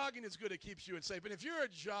 And jogging is good. It keeps you in shape. And if you're a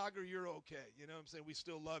jogger, you're okay. You know what I'm saying? We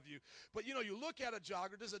still love you. But, you look at a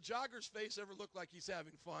jogger. Does a jogger's face ever look like he's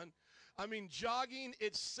having fun? I mean, jogging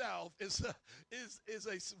itself is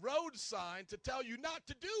a road sign to tell you not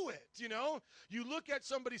to do it, You look at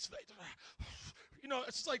somebody's face.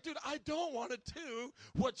 It's like, dude, I don't want to do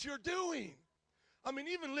what you're doing. I mean,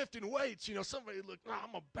 even lifting weights, somebody look,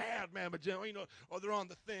 I'm a bad man, but, or they're on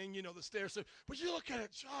the thing, the stairs. But you look at a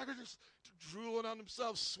jogger just drooling on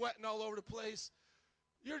themselves, sweating all over the place.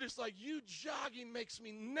 You're just like, you jogging makes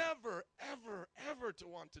me never, ever, ever to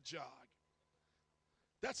want to jog.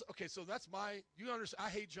 You understand,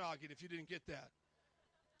 I hate jogging if you didn't get that.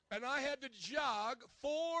 And I had to jog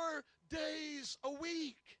 4 days a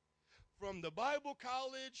week from the Bible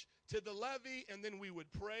college to the levee, and then we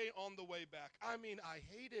would pray on the way back. I mean, I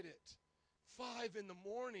hated it. 5 in the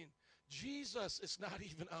morning. Jesus is not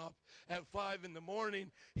even up at 5 in the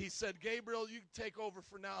morning. He said, Gabriel, you take over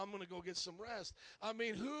for now. I'm going to go get some rest. I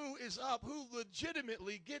mean, who is up? Who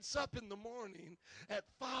legitimately gets up in the morning at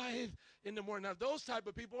 5 in the morning? Now, those type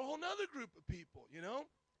of people are a whole other group of people, you know?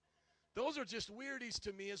 Those are just weirdies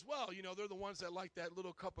to me as well. You know, they're the ones that like that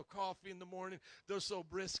little cup of coffee in the morning. They're so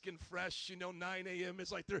brisk and fresh, you know, 9 a.m.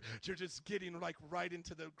 It's like they're just getting like right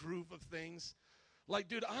into the groove of things. Like,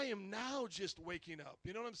 dude, I am now just waking up.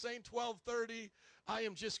 You know what I'm saying? 12:30, I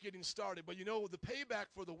am just getting started. But you know, the payback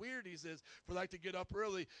for the weirdies is, for like to get up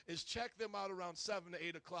early, is check them out around 7 to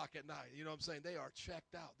 8 o'clock at night. You know what I'm saying? They are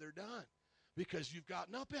checked out. They're done. Because you've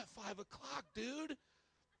gotten up at 5 o'clock, dude.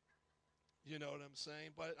 You know what I'm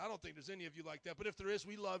saying? But I don't think there's any of you like that. But if there is,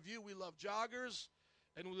 we love you. We love joggers,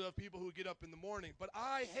 and we love people who get up in the morning. But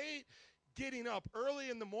I hate getting up early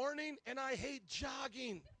in the morning, and I hate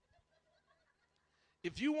jogging.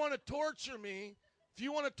 If you want to torture me,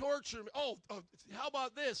 how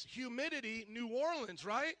about this? Humidity, New Orleans,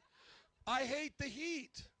 right? I hate the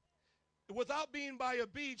heat. Without being by a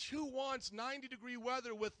beach, who wants 90-degree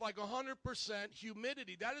weather with like 100%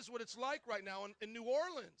 humidity? That is what it's like right now in New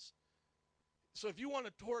Orleans. So if you want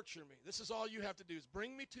to torture me, this is all you have to do is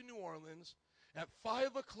bring me to New Orleans at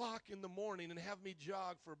 5 o'clock in the morning and have me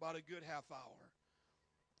jog for about a good half hour.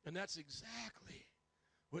 And that's exactly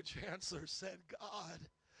what Chancellor said God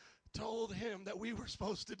told him that we were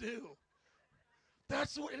supposed to do.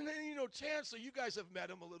 That's what, and then, you know, Chancellor, you guys have met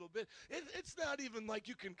him a little bit. It's not even like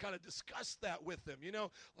you can kind of discuss that with him, you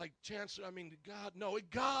know, like Chancellor, I mean,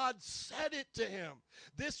 God said it to him.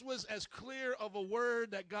 This was as clear of a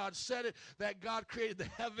word that God said it, that God created the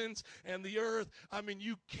heavens and the earth. I mean,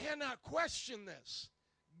 you cannot question this.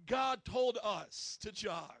 God told us to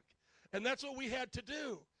jog, and that's what we had to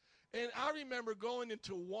do. And I remember going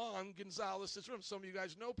into Juan Gonzalez's room. Some of you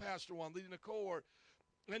guys know Pastor Juan, leading a cohort.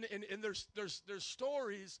 And there's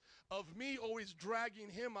stories of me always dragging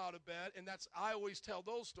him out of bed, and I always tell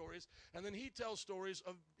those stories. And then he tells stories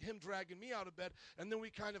of him dragging me out of bed, and then we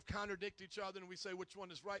kind of contradict each other, and we say which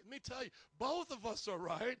one is right. Let me tell you, both of us are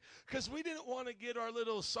right, because we didn't want to get our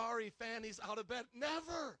little sorry fannies out of bed.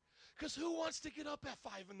 Never. Because who wants to get up at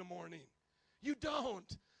 5 in the morning? You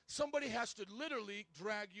don't. Somebody has to literally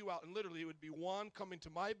drag you out. And literally it would be Juan coming to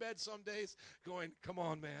my bed some days going, come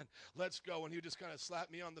on, man, let's go. And he would just kind of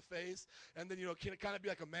slap me on the face. And then, you know, kind of be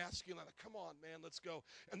like a masculine, like, come on, man, let's go.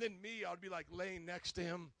 And then me, I would be like laying next to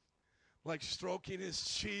him, like stroking his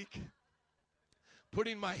cheek,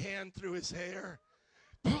 putting my hand through his hair.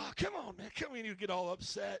 Oh, come on, man, come on. You'd get all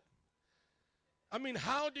upset. I mean,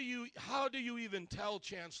 how do you even tell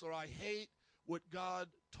Chancellor, I hate what God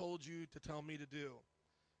told you to tell me to do?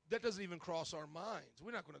 That doesn't even cross our minds.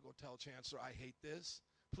 We're not going to go tell Chancellor, I hate this.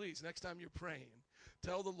 Please, next time you're praying,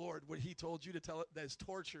 tell the Lord what he told you to tell it that is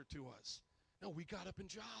torture to us. No, we got up and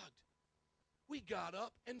jogged. We got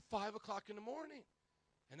up at 5 o'clock in the morning,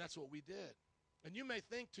 and that's what we did. And you may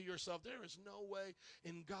think to yourself, there is no way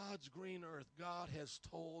in God's green earth God has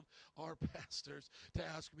told our pastors to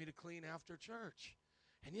ask me to clean after church.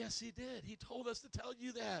 And yes, he did. He told us to tell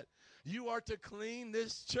you that. You are to clean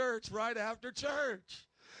this church right after church.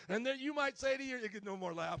 And then you might say to you get no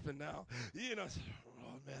more laughing now. You know,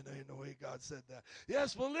 oh, man, there ain't no way God said that.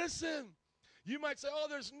 Yes, well, listen. You might say, oh,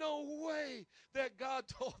 there's no way that God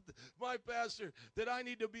told my pastor that I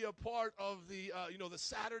need to be a part of the, the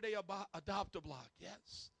Saturday Adopt-A-Block.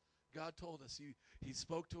 Yes, God told us. He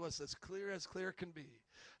spoke to us as clear can be.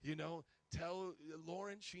 You know, tell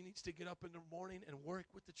Lauren she needs to get up in the morning and work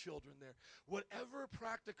with the children there. Whatever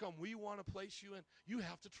practicum we want to place you in, you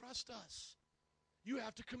have to trust us. You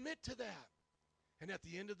have to commit to that. And at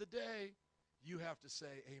the end of the day, you have to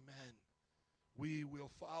say, amen. We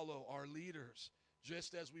will follow our leaders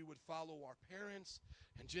just as we would follow our parents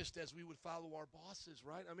and just as we would follow our bosses,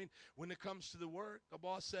 right? I mean, when it comes to the work, a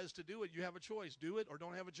boss says to do it, you have a choice. Do it or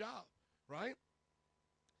don't have a job, right?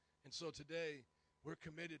 And so today, we're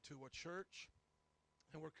committed to a church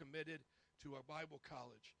and we're committed to a Bible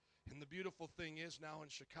college. And the beautiful thing is now in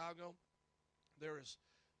Chicago, there is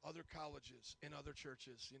other colleges and other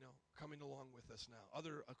churches, you know, coming along with us now.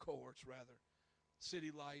 Other cohorts, rather. City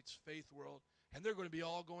Lights, Faith World. And they're going to be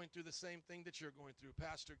all going through the same thing that you're going through.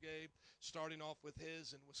 Pastor Gabe, starting off with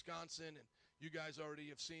his in Wisconsin. And you guys already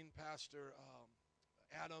have seen Pastor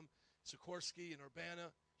Adam Sikorsky in Urbana.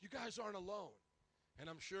 You guys aren't alone. And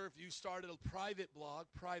I'm sure if you started a private blog,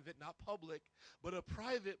 private, not public, but a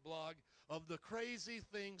private blog of the crazy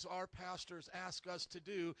things our pastors ask us to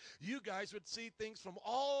do, you guys would see things from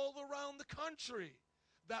all around the country.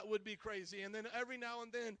 That would be crazy. And then every now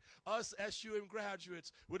and then, us SUM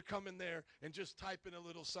graduates would come in there and just type in a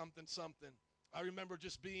little something, something. I remember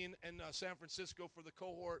just being in San Francisco for the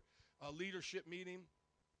cohort leadership meeting.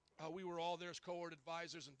 We were all there as cohort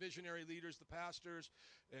advisors and visionary leaders, the pastors,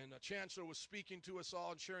 and Chancellor was speaking to us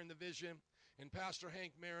all and sharing the vision. And Pastor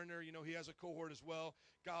Hank Mariner, he has a cohort as well.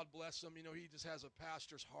 God bless him. He just has a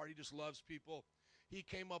pastor's heart. He just loves people. He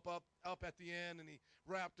came up at the end, and he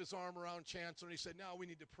wrapped his arm around Chancellor, and he said, now we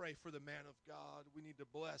need to pray for the man of God. We need to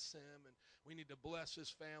bless him, and we need to bless his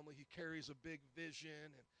family. He carries a big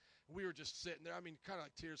vision, and we were just sitting there. I mean, kind of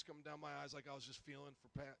like tears coming down my eyes, like I was just feeling for,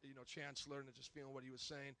 Chancellor and just feeling what he was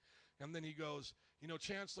saying. And then he goes,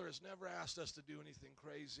 Chancellor has never asked us to do anything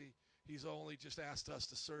crazy. He's only just asked us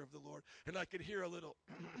to serve the Lord. And I could hear a little,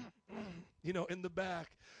 in the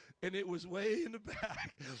back. And it was way in the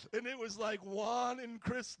back. And it was like Juan and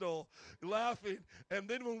Crystal laughing. And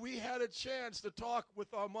then when we had a chance to talk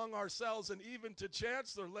among ourselves and even to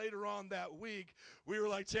Chancellor later on that week, we were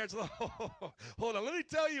like, Chancellor, hold on. Let me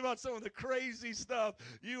tell you about some of the crazy stuff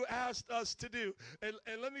you asked us to do. And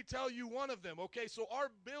let me tell you one of them, okay? So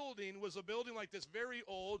our building was a building like this, very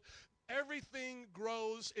old. Everything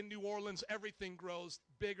grows in New Orleans. Everything grows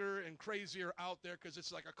bigger and crazier out there because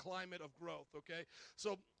it's like a climate of growth, okay?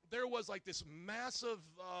 So there was like this massive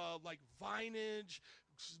vinage,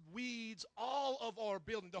 weeds, all of our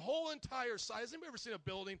building, the whole entire size. Has anybody ever seen a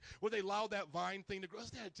building where they allow that vine thing to grow?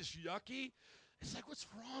 Isn't that just yucky? It's like, what's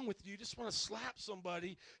wrong with you? You just want to slap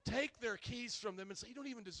somebody, take their keys from them, and say, you don't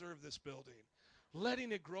even deserve this building.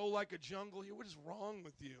 Letting it grow like a jungle here, what is wrong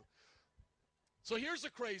with you? So here's the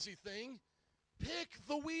crazy thing. Pick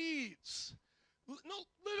the weeds. No,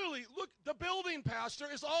 literally, look, the building, pastor,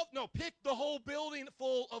 pick the whole building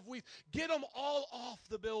full of weeds. Get them all off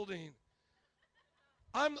the building.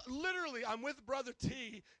 I'm with Brother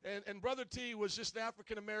T, and Brother T was just an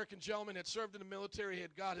African-American gentleman, had served in the military,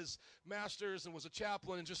 had got his master's and was a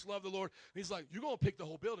chaplain and just loved the Lord. And he's like, you're going to pick the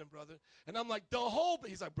whole building, brother. And I'm like,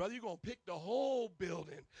 he's like, brother, you're going to pick the whole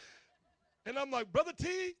building. And I'm like, Brother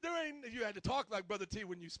T, you had to talk like Brother T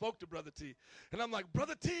when you spoke to Brother T. And I'm like,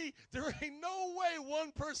 Brother T, there ain't no way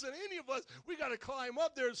one person, any of us, we got to climb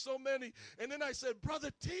up. There's so many. And then I said, Brother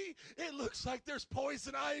T, it looks like there's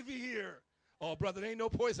poison ivy here. Oh, brother, there ain't no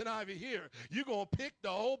poison ivy here. You're going to pick the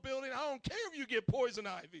whole building. I don't care if you get poison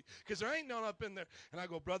ivy because there ain't none up in there. And I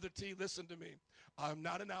go, Brother T, listen to me. I'm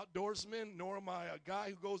not an outdoorsman, nor am I a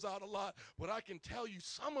guy who goes out a lot, but I can tell you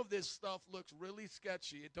some of this stuff looks really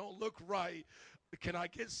sketchy. It don't look right. Can I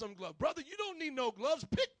get some gloves? Brother, you don't need no gloves.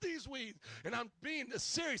 Pick these weeds. And I'm being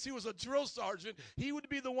serious. He was a drill sergeant. He would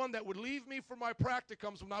be the one that would leave me for my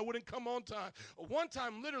practicums when I wouldn't come on time. One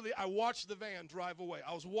time, literally, I watched the van drive away.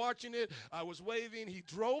 I was watching it. I was waving. He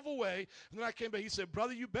drove away. And then I came back. He said,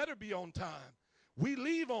 brother, you better be on time. We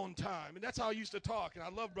leave on time. And that's how I used to talk. And I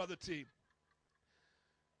love Brother T.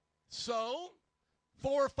 So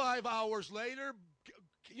 4 or 5 hours later,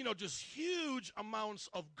 just huge amounts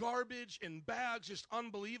of garbage in bags, just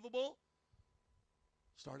unbelievable,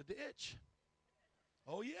 started to itch.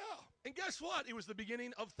 Oh, yeah. And guess what? It was the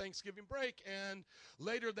beginning of Thanksgiving break. And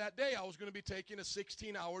later that day, I was going to be taking a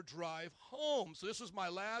 16-hour drive home. So this was my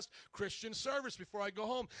last Christian service before I go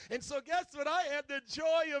home. And so guess what I had the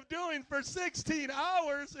joy of doing for 16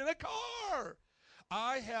 hours in a car?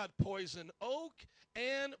 I had poison oak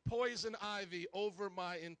and poison ivy over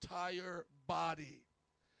my entire body.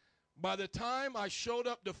 By the time I showed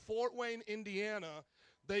up to Fort Wayne, Indiana,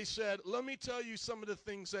 they said, let me tell you some of the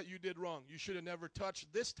things that you did wrong. You should have never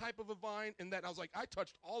touched this type of a vine and that. I was like, I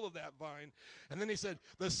touched all of that vine. And then he said,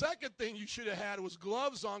 the second thing you should have had was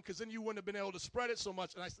gloves on because then you wouldn't have been able to spread it so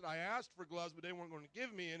much. And I said, I asked for gloves, but they weren't going to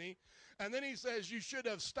give me any. And then he says, you should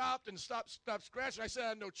have stopped scratching. I said, I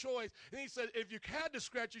had no choice. And he said, if you had to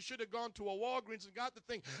scratch, you should have gone to a Walgreens and got the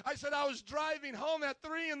thing. I said, I was driving home at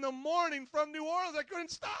 3 in the morning from New Orleans. I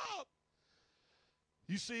couldn't stop.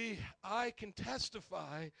 You see, I can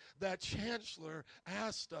testify that Chancellor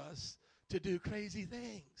asked us to do crazy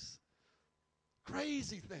things.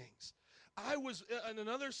 Crazy things. I was in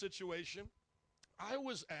another situation. I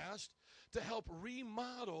was asked to help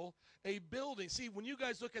remodel a building. See, when you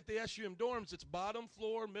guys look at the SUM dorms, it's bottom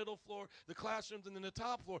floor, middle floor, the classrooms, and then the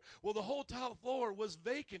top floor. Well, the whole top floor was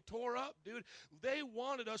vacant, tore up, dude. They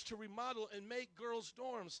wanted us to remodel and make girls'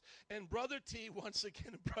 dorms. And Brother T, once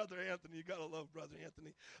again, Brother Anthony, you got to love Brother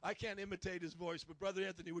Anthony. I can't imitate his voice, but Brother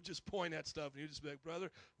Anthony would just point at stuff, and he'd just be like, brother,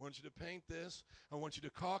 I want you to paint this. I want you to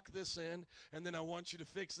caulk this in, and then I want you to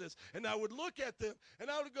fix this. And I would look at them, and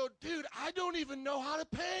I would go, dude, I don't even know how to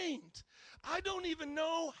paint. I don't even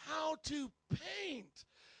know how to paint.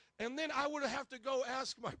 And then I would have to go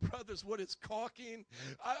ask my brothers what is caulking.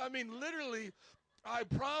 I mean, literally, I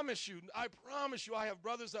promise you, I have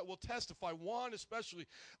brothers that will testify, one especially,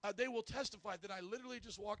 they will testify that I literally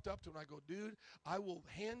just walked up to him and I go, dude, I will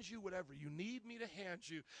hand you whatever you need me to hand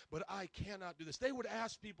you, but I cannot do this. They would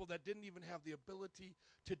ask people that didn't even have the ability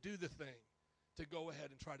to do the thing to go ahead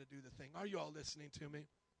and try to do the thing. Are you all listening to me?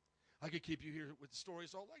 I could keep you here with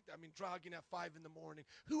stories all like that. I mean, jogging at 5 in the morning.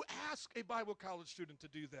 Who asked a Bible college student to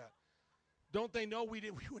do that? Don't they know we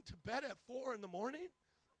went to bed at 4 in the morning?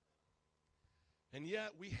 And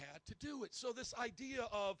yet we had to do it. So this idea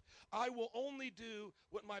of I will only do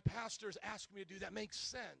what my pastors ask me to do, that makes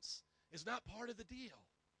sense, is not part of the deal.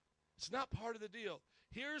 It's not part of the deal.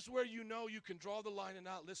 Here's where you know you can draw the line and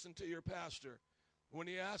not listen to your pastor. When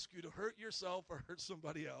he asks you to hurt yourself or hurt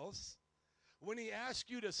somebody else, when he asks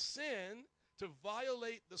you to sin, to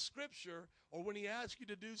violate the scripture, or when he asks you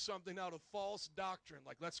to do something out of false doctrine,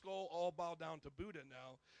 like let's go all bow down to Buddha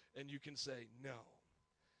now, and you can say no.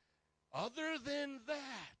 Other than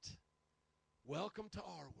that, welcome to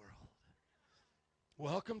our world.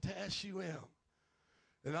 Welcome to SUM.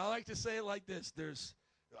 And I like to say it like this.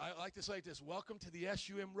 Welcome to the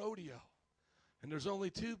SUM rodeo. And there's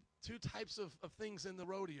only two types of things in the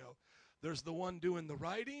rodeo. There's the one doing the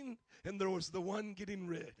riding, and there was the one getting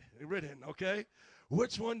ridden, okay?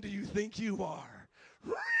 Which one do you think you are?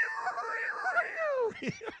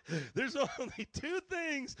 There's only two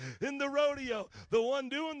things in the rodeo. The one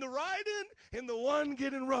doing the riding and the one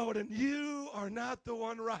getting rode. And you are not the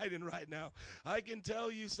one riding right now. I can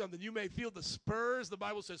tell you something. You may feel the spurs. The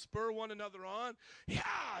Bible says spur one another on. Yeah,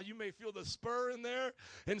 you may feel the spur in there.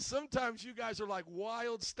 And sometimes you guys are like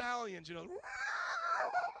wild stallions, you know.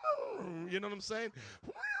 You know what I'm saying?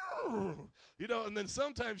 You know, and then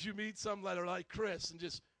sometimes you meet some that are like Chris and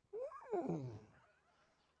just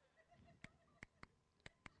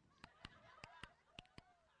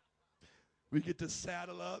we get to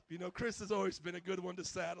saddle up. You know, Chris has always been a good one to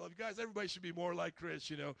saddle up. You guys, everybody should be more like Chris,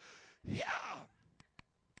 you know. Yeah.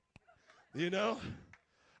 You know?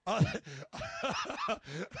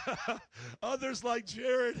 Others like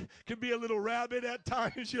Jared can be a little rabbit at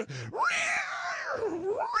times. You know.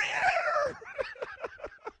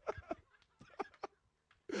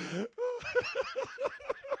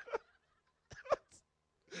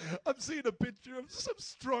 I'm seeing a picture of some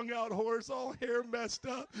strung out horse, all hair messed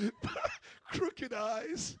up, crooked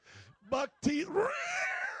eyes, buck teeth.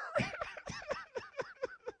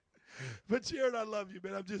 But Jared, I love you,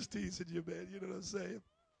 man. I'm just teasing you, man. You know what I'm saying?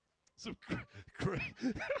 Some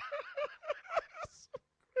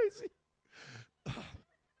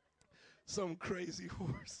some crazy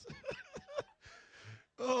horse.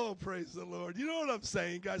 Oh, praise the Lord. You know what I'm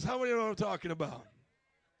saying, guys? How many know what I'm talking about?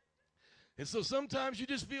 And so sometimes you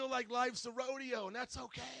just feel like life's a rodeo, and that's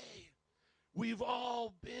okay. We've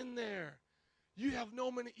all been there. You have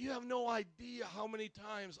no idea how many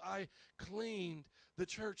times I cleaned the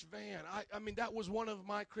church van. I mean, that was one of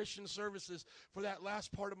my Christian services for that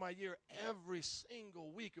last part of my year every single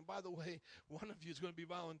week. And by the way, one of you is going to be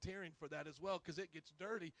volunteering for that as well because it gets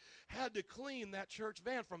dirty. Had to clean that church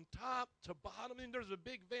van from top to bottom. I mean, there's a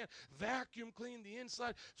big van. Vacuum clean the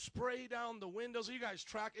inside, spray down the windows. You guys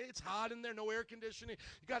track it. It's hot in there, no air conditioning.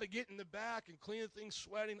 You got to get in the back and clean the thing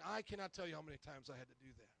sweating. I cannot tell you how many times I had to do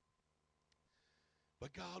that.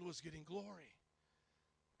 But God was getting glory.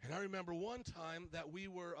 And I remember one time that we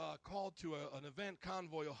were called to an event,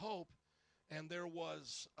 Convoy of Hope, and there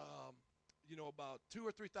was, about 2,000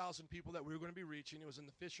 or 3,000 people that we were going to be reaching. It was in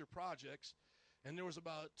the Fisher Projects, and there was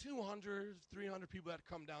about 200, 300 people that had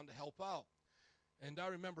come down to help out. And I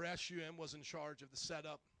remember SUM was in charge of the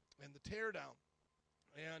setup and the teardown.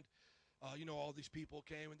 And all these people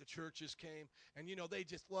came and the churches came. And, they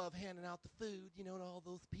just love handing out the food, to all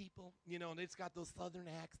those people. And it's got those southern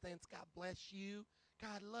accents. God bless you.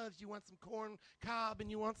 God loves you. You want some corn cob and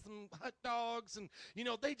you want some hot dogs. And,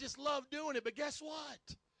 they just love doing it. But guess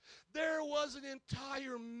what? There was an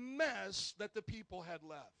entire mess that the people had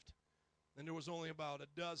left. And there was only about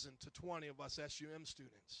 12 to 20 of us SUM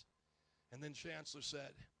students. And then Chancellor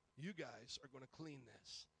said, you guys are going to clean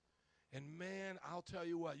this. And man, I'll tell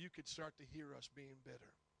you what, you could start to hear us being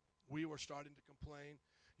bitter. We were starting to complain.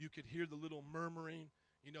 You could hear the little murmuring.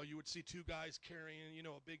 You know, you would see two guys carrying, you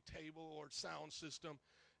know, a big table or sound system,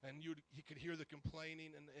 and you could hear the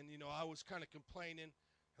complaining. And you know, I was kind of complaining.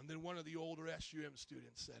 And then one of the older SUM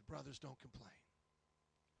students said, brothers, don't complain.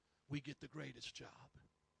 We get the greatest job.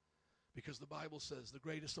 Because the Bible says the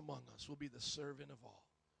greatest among us will be the servant of all.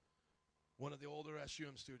 One of the older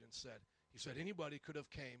SUM students said, he said, anybody could have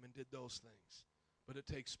came and did those things, but it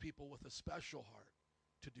takes people with a special heart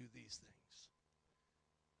to do these things.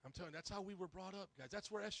 I'm telling you, that's how we were brought up, guys. That's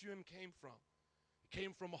where SUM came from. It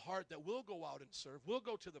came from a heart that will go out and serve. We'll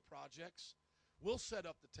go to the projects. We'll set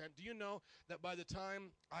up the tent. Do you know that by the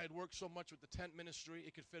time I had worked so much with the tent ministry,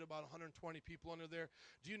 it could fit about 120 people under there?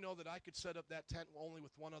 Do you know that I could set up that tent only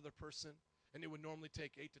with one other person, and it would normally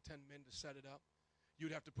take 8 to 10 men to set it up?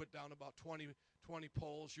 You'd have to put down about 20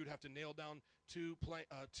 poles. You'd have to nail down two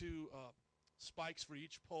spikes for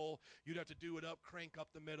each pole. You'd have to do it up, crank up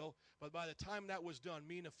the middle. But by the time that was done,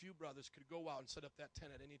 me and a few brothers could go out and set up that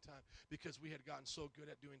tent at any time because we had gotten so good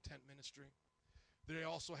at doing tent ministry. They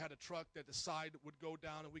also had a truck that the side would go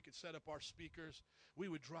down and we could set up our speakers. We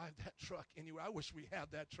would drive that truck anywhere. I wish we had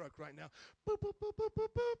that truck right now. Boop, boop, boop, boop, boop,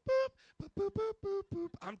 boop, boop, boop, boop, boop, boop.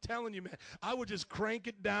 I'm telling you, man, I would just crank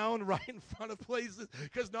it down right in front of places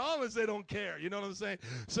because New Orleans, they don't care. You know what I'm saying?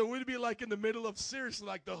 So we'd be like in the middle of, seriously,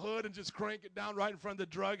 like the hood and just crank it down right in front of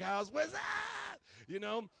the drug house. What's that? You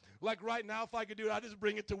know? Like right now, if I could do it, I'd just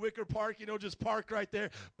bring it to Wicker Park, you know, just park right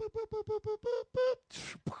there. Boop, boop, boop, boop, boop,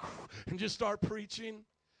 boop, boop, and just start preaching.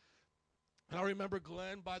 And I remember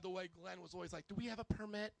Glenn, by the way, Glenn was always like, do we have a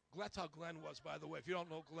permit? That's how Glenn was, by the way, if you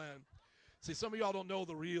don't know Glenn. See, some of y'all don't know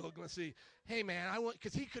the real Glenn. See, hey, man, I want,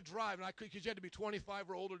 because he could drive, and I could, because you had to be 25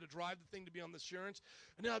 or older to drive the thing to be on the insurance.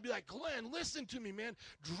 And then I'd be like, Glenn, listen to me, man.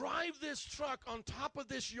 Drive this truck on top of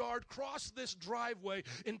this yard, cross this driveway,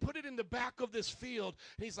 and put it in the back of this field.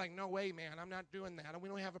 And he's like, no way, man, I'm not doing that. We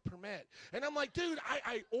don't have a permit. And I'm like, dude,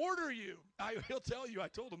 I order you. He'll tell you, I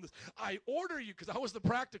told him this. I order you, because I was the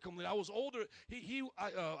practicum lead. I was older.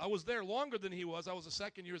 I was there longer than he was. I was a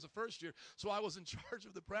second year as a first year, so I was in charge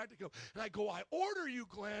of the practicum. And I go, I order you,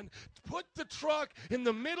 Glenn, put the truck in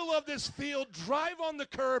the middle of this field, drive on the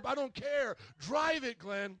curb. I don't care. Drive it,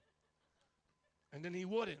 Glenn. And then he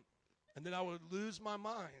wouldn't. And then I would lose my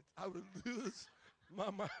mind. I would lose my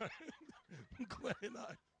mind.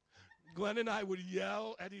 Glenn and I would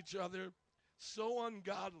yell at each other so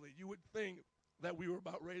ungodly. You would think that we were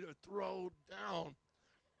about ready to throw down.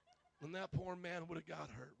 And that poor man would have got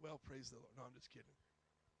hurt. Well, praise the Lord. No, I'm just kidding.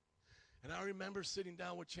 And I remember sitting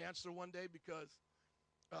down with Chancellor one day because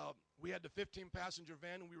we had the 15-passenger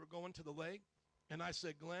van and we were going to the lake. And I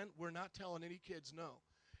said, Glenn, we're not telling any kids no.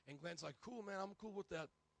 And Glenn's like, cool, man, I'm cool with that.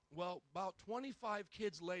 Well, about 25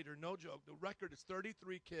 kids later, no joke, the record is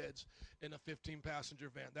 33 kids in a 15-passenger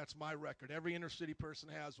van. That's my record. Every inner city person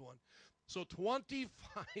has one. So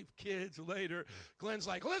 25 kids later, Glenn's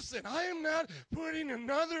like, listen, I am not putting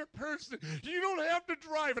another person. You don't have to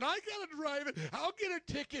drive it. I got to drive it. I'll get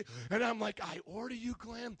a ticket. And I'm like, I order you,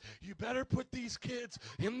 Glenn, you better put these kids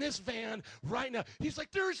in this van right now. He's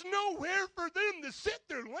like, there's nowhere for them to sit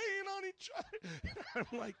there laying on each other. And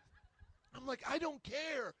I'm like, I don't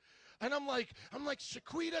care. And I'm like,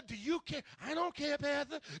 Shaquita, do you care? I don't care,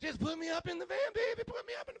 Pastor. Just put me up in the van, baby. Put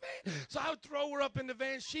me up in the van. So I would throw her up in the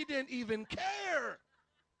van. She didn't even care.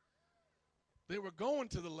 They were going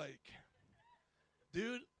to the lake.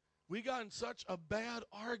 Dude, we got in such a bad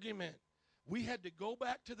argument. We had to go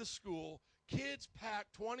back to the school. Kids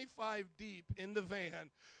packed 25 deep in the van.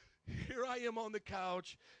 Here I am on the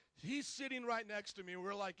couch. He's sitting right next to me.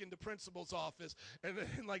 We're like in the principal's office. And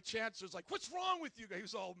then like Chancellor's like, what's wrong with you guys? He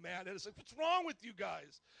was all mad at us. Like, what's wrong with you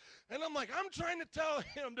guys? And I'm like, I'm trying to tell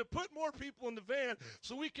him to put more people in the van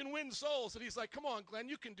so we can win souls. And he's like, come on, Glenn,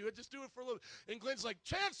 you can do it. Just do it for a little. And Glenn's like,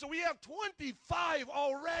 Chancellor, we have 25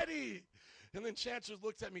 already. And then Chancellor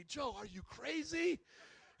looks at me, Joe, are you crazy?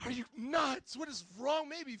 Are you nuts? What is wrong?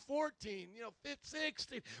 Maybe 14,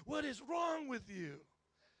 16. What is wrong with you?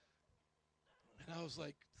 And I was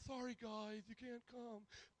like, sorry, guys, you can't come,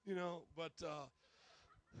 but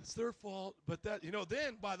it's their fault. But that,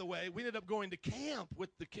 then, by the way, we ended up going to camp with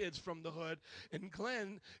the kids from the hood, and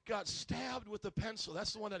Glenn got stabbed with a pencil.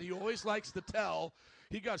 That's the one that he always likes to tell.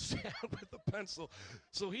 He got stabbed with a pencil.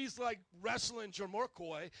 So he's like wrestling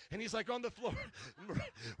Jamiroquai, and he's like on the floor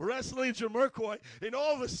wrestling Jamiroquai, and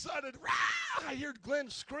all of a sudden, rah, I hear Glenn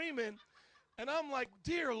screaming. And I'm like,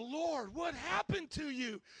 dear Lord, what happened to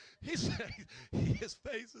you? His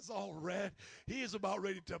face is all red. He is about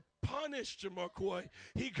ready to punish Jamiroquai.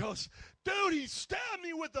 He goes, dude, he stabbed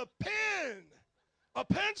me with a pen. A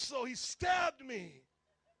pencil. He stabbed me.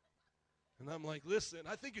 And I'm like, listen,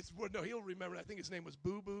 I think it's, well, no, he'll remember. I think his name was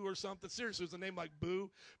Boo Boo or something. Seriously, it was a name like Boo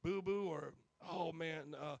Boo, or, oh,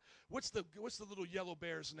 man, what's the little yellow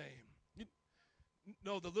bear's name?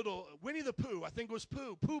 No, the little, Winnie the Pooh, I think it was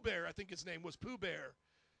Pooh. Pooh Bear, I think his name was Pooh Bear.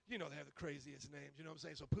 You know, they have the craziest names, you know what I'm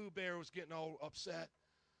saying? So Pooh Bear was getting all upset.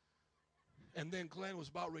 And then Glenn was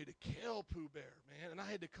about ready to kill Pooh Bear, man. And I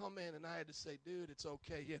had to come in and I had to say, dude, it's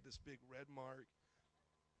okay. He had this big red mark.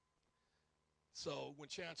 So when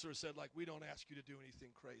Chancellor said, like, we don't ask you to do anything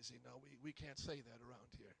crazy. No, we can't say that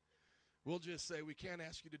around here. We'll just say we can't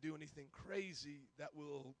ask you to do anything crazy that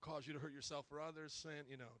will cause you to hurt yourself or others. Sin,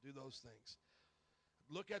 you know, do those things.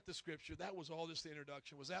 Look at the scripture. That was all just the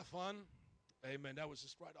introduction. Was that fun? Amen. That was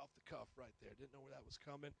just right off the cuff right there. Didn't know where that was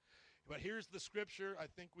coming. But here's the scripture. I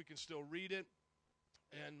think we can still read it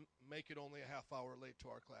and make it only a half hour late to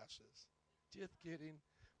our classes. Just kidding.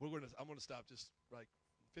 I'm going to stop just like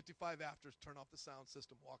 55 after, turn off the sound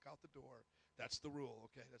system, walk out the door. That's the rule,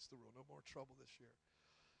 okay? That's the rule. No more trouble this year.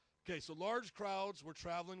 Okay, so large crowds were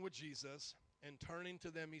traveling with Jesus, and turning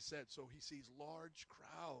to them, he said, so he sees large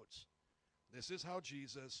crowds. This is how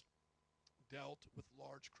Jesus dealt with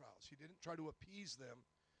large crowds. He didn't try to appease them.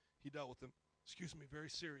 He dealt with them, very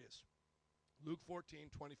serious. Luke 14:25.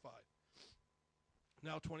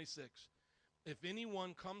 Now 26. If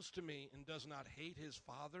anyone comes to me and does not hate his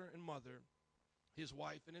father and mother, his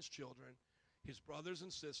wife and his children, his brothers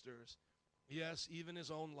and sisters, yes, even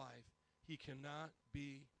his own life, he cannot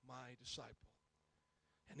be my disciple.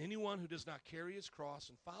 And anyone who does not carry his cross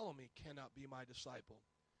and follow me cannot be my disciple.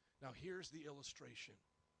 Now here's the illustration.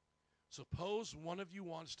 Suppose one of you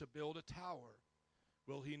wants to build a tower.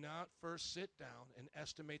 Will he not first sit down and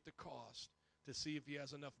estimate the cost to see if he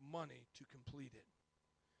has enough money to complete it?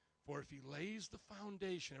 For if he lays the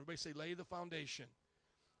foundation, everybody say lay the foundation.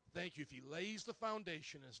 Thank you. If he lays the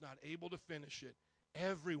foundation and is not able to finish it,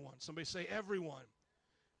 everyone, somebody say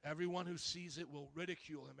everyone who sees it will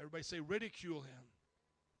ridicule him. Everybody say ridicule him,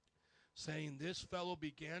 saying this fellow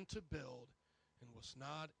began to build and was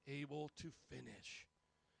not able to finish.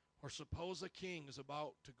 Or suppose a king is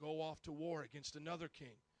about to go off to war against another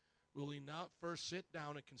king. Will he not first sit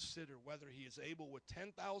down and consider whether he is able with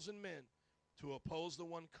 10,000 men to oppose the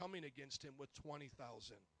one coming against him with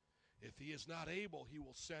 20,000? If he is not able, he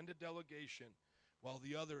will send a delegation while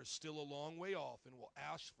the other is still a long way off and will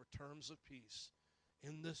ask for terms of peace.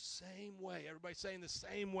 In the same way, everybody say in the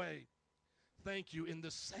same way. Thank you. In the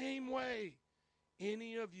same way,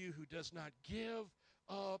 any of you who does not give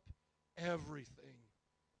up everything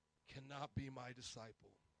cannot be my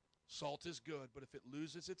disciple. Salt is good, but if it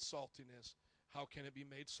loses its saltiness, how can it be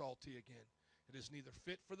made salty again? It is neither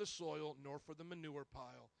fit for the soil nor for the manure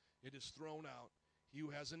pile. It is thrown out. He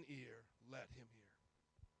who has an ear, let him hear.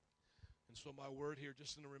 And so my word here,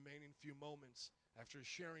 just in the remaining few moments, after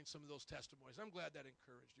sharing some of those testimonies, I'm glad that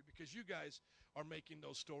encouraged you, because you guys are making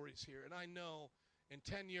those stories here. And I know in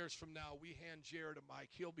 10 years from now, we hand Jared a mic,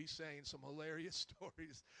 he'll be saying some hilarious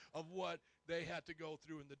stories of what they had to go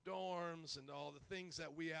through in the dorms and all the things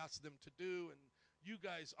that we asked them to do. And you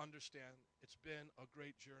guys understand it's been a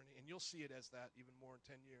great journey, and you'll see it as that even more in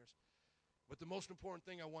 10 years. But the most important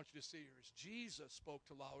thing I want you to see here is Jesus spoke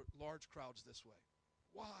to large crowds this way.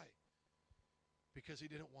 Why? Because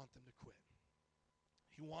he didn't want them to quit.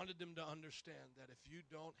 He wanted them to understand that if you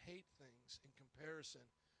don't hate things in comparison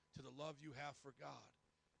to the love you have for God,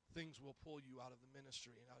 things will pull you out of the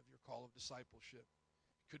ministry and out of your call of discipleship.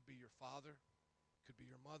 It could be your father, it could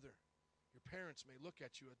be your mother. Your parents may look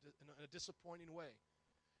at you in a disappointing way.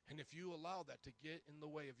 And if you allow that to get in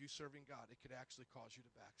the way of you serving God, it could actually cause you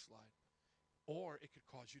to backslide. Or it could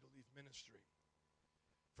cause you to leave ministry.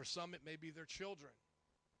 For some, it may be their children.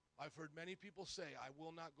 I've heard many people say, I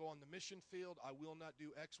will not go on the mission field, I will not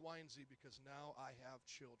do X, Y, and Z because now I have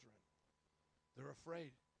children. They're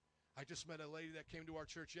afraid. I just met a lady that came to our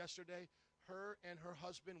church yesterday. Her and her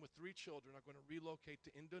husband with 3 children are going to relocate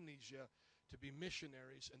to Indonesia to be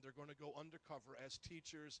missionaries, and they're going to go undercover as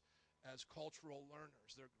teachers, as cultural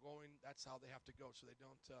learners. That's how they have to go so they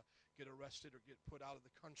don't get arrested or get put out of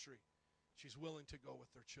the country. She's willing to go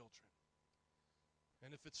with their children.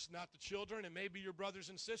 And if it's not the children, it may be your brothers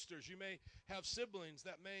and sisters. You may have siblings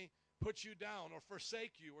that may put you down or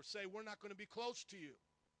forsake you or say, we're not going to be close to you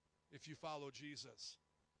if you follow Jesus.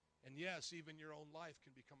 And yes, even your own life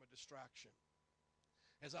can become a distraction.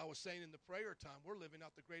 As I was saying in the prayer time, we're living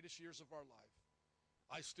out the greatest years of our life.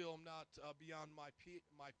 I still am not beyond my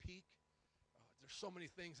peak. There's so many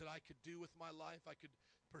things that I could do with my life. I could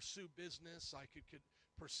pursue business. I could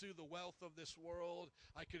pursue the wealth of this world.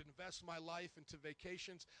 I could invest my life into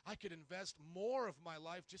vacations. I could invest more of my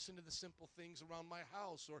life just into the simple things around my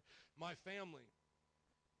house or my family.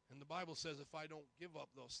 And the Bible says if I don't give up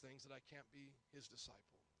those things, that I can't be his disciple.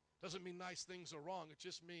 Doesn't mean nice things are wrong. It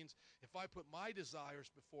just means if I put my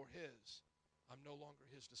desires before his, I'm no longer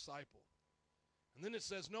his disciple. And then it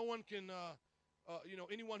says no one can,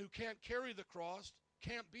 anyone who can't carry the cross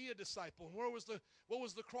can't be a disciple. And what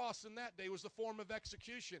was the cross in that day? It was the form of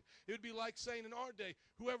execution. It would be like saying in our day,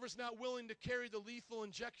 whoever's not willing to carry the lethal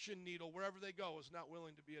injection needle wherever they go is not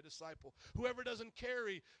willing to be a disciple. Whoever doesn't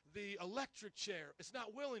carry the electric chair is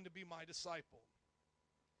not willing to be my disciple.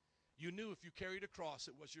 You knew if you carried a cross,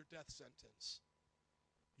 it was your death sentence.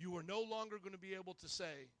 You were no longer going to be able to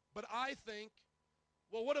say, but I think,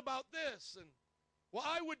 well, what about this? And, well,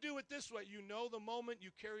 I would do it this way. You know the moment you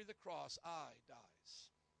carry the cross, I dies.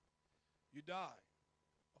 You die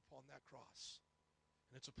upon that cross.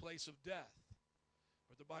 And it's a place of death.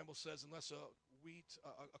 But the Bible says unless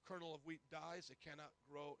a kernel of wheat dies, it cannot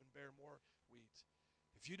grow and bear more wheat.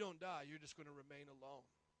 If you don't die, you're just going to remain alone.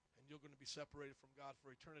 And you're going to be separated from God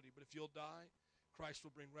for eternity. But if you'll die, Christ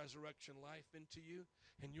will bring resurrection life into you,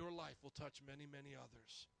 and your life will touch many, many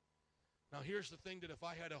others. Now, here's the thing that if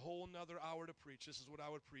I had a whole another hour to preach, this is what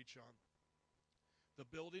I would preach on. The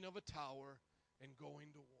building of a tower and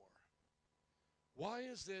going to war. Why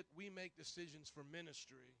is it we make decisions for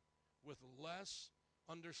ministry with less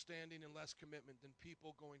understanding and less commitment than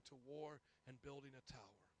people going to war and building a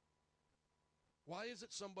tower? Why is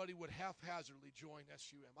it somebody would haphazardly join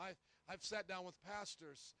SUM? I've sat down with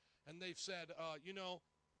pastors, and they've said,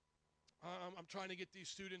 I'm trying to get these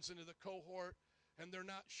students into the cohort, and they're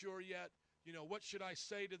not sure yet. What should I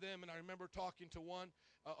say to them? And I remember talking to one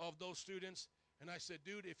of those students, and I said,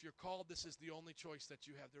 dude, if you're called, this is the only choice that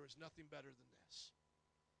you have. There is nothing better than this.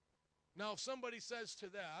 Now, if somebody says to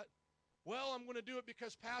that, well, I'm going to do it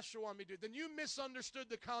because Pastor wanted me to do it, then you misunderstood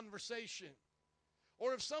the conversation.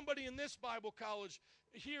 Or if somebody in this Bible college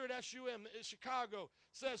here at SUM in Chicago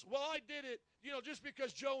says, well, I did it, just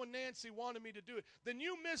because Joe and Nancy wanted me to do it, then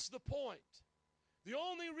you miss the point. The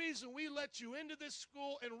only reason we let you into this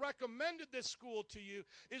school and recommended this school to you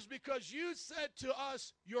is because you said to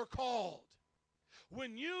us, you're called.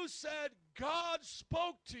 When you said God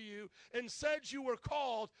spoke to you and said you were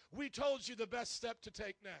called, we told you the best step to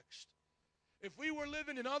take next. If we were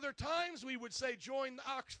living in other times, we would say, join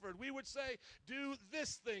Oxford. We would say, do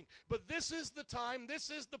this thing. But this is the time,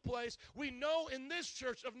 this is the place. We know in this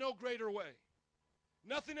church of no greater way.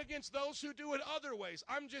 Nothing against those who do it other ways.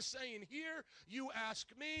 I'm just saying here, you ask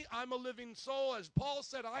me, I'm a living soul. As Paul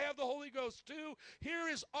said, I have the Holy Ghost too. Here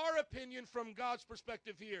is our opinion from God's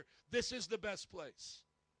perspective here. This is the best place.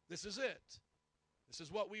 This is it. This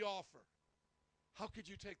is what we offer. How could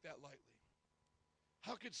you take that lightly?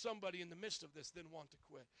 How could somebody in the midst of this then want to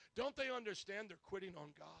quit? Don't they understand they're quitting on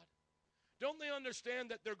God? Don't they understand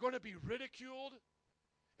that they're going to be ridiculed?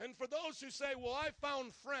 And for those who say, well, I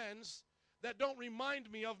found friends that don't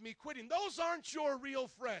remind me of me quitting, those aren't your real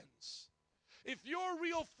friends. If your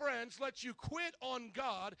real friends let you quit on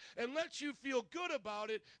God and let you feel good about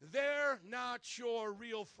it, they're not your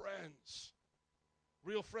real friends.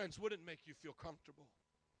 Real friends wouldn't make you feel comfortable.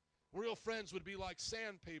 Real friends would be like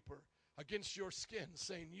sandpaper against your skin,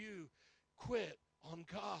 saying, you quit on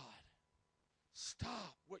God.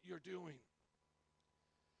 Stop what you're doing.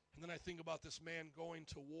 And then I think about this man going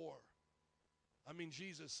to war. I mean,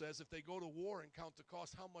 Jesus says if they go to war and count the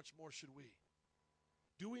cost, how much more should we?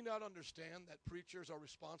 Do we not understand that preachers are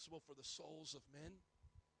responsible for the souls of men?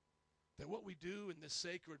 That what we do in this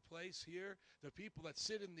sacred place here, the people that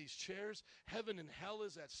sit in these chairs, heaven and hell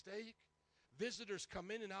is at stake. Visitors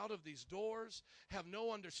come in and out of these doors, have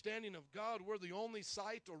no understanding of God. We're the only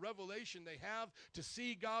sight or revelation they have to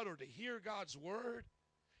see God or to hear God's word.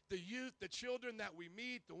 The youth, the children that we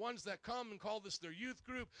meet, the ones that come and call this their youth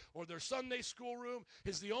group or their Sunday school room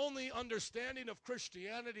is the only understanding of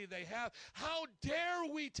Christianity they have. How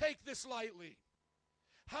dare we take this lightly?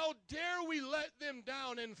 How dare we let them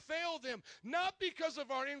down and fail them, not because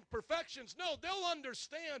of our imperfections. No, they'll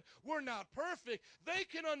understand we're not perfect. They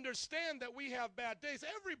can understand that we have bad days.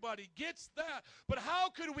 Everybody gets that. But how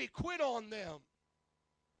could we quit on them?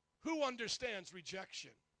 Who understands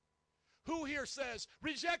rejection? Who here says,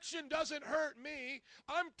 rejection doesn't hurt me.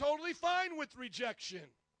 I'm totally fine with rejection.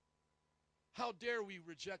 How dare we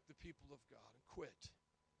reject the people of God and quit?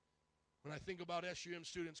 When I think about SUM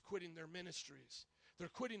students quitting their ministries, they're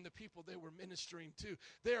quitting the people they were ministering to.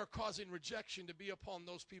 They are causing rejection to be upon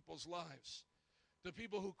those people's lives. The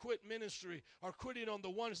people who quit ministry are quitting on the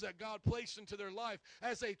ones that God placed into their life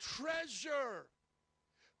as a treasure.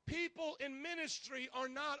 People in ministry are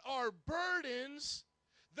not our burdens.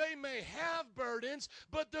 They may have burdens,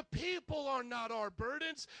 but the people are not our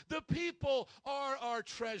burdens. The people are our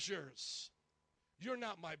treasures. You're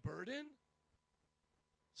not my burden.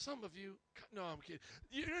 Some of you, no, I'm kidding.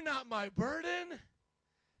 You're not my burden.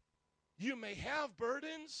 You may have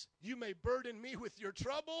burdens. You may burden me with your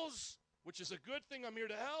troubles, which is a good thing. I'm here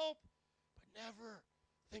to help. But never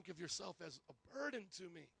think of yourself as a burden to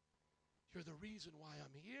me. You're the reason why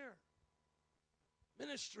I'm here.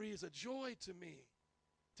 Ministry is a joy to me.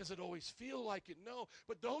 Does it always feel like it? No.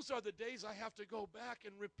 But those are the days I have to go back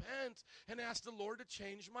and repent and ask the Lord to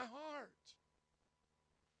change my heart.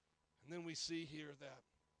 And then we see here that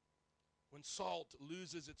when salt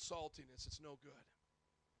loses its saltiness, it's no good.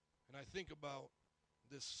 And I think about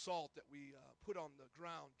this salt that we put on the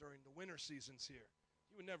ground during the winter seasons here.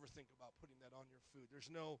 You would never think about putting that on your food. There's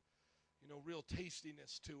no, real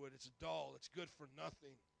tastiness to it. It's dull. It's good for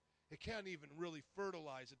nothing. It can't even really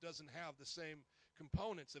fertilize. It doesn't have the same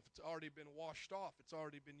components. If it's already been washed off, it's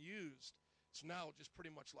already been used. It's now just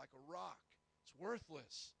pretty much like a rock. It's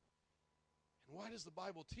worthless. And why does the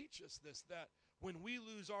Bible teach us this? That when we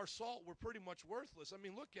lose our salt, we're pretty much worthless. I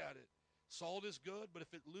mean, look at it. Salt is good, but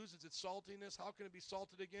if it loses its saltiness, how can it be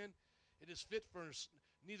salted again? It is fit for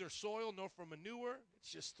neither soil nor for manure.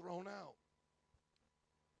 It's just thrown out.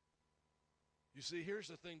 You see, here's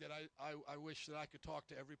the thing that I wish that I could talk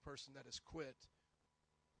to every person that has quit.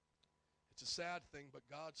 It's a sad thing, but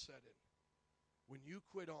God said it. When you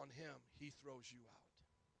quit on him, he throws you out.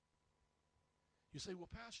 You say, well,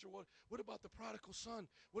 Pastor, what about the prodigal son?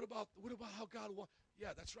 What about how God wants?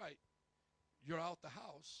 Yeah, that's right. You're out the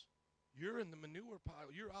house. You're in the manure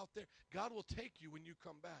pile. You're out there. God will take you when you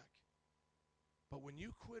come back. But when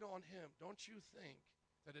you quit on him, don't you think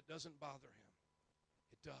that it doesn't bother him?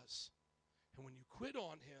 It does. And when you quit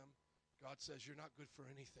on him, God says you're not good for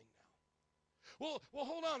anything now. Well,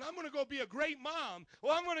 hold on. I'm going to go be a great mom.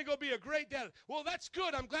 Well, I'm going to go be a great dad. Well, that's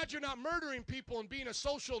good. I'm glad you're not murdering people and being a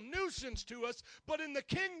social nuisance to us. But in the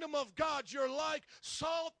kingdom of God, you're like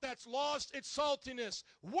salt that's lost its saltiness,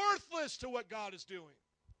 worthless to what God is doing.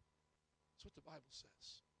 That's what the Bible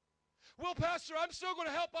says. Well, Pastor, I'm still going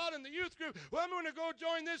to help out in the youth group. Well, I'm going to go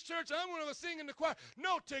join this church. I'm going to sing in the choir.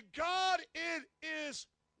 No, to God it is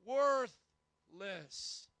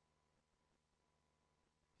worthless.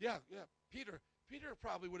 Yeah. Peter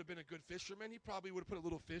probably would have been a good fisherman. He probably would have put a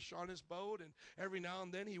little fish on his boat, and every now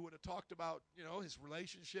and then he would have talked about, his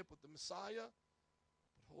relationship with the Messiah.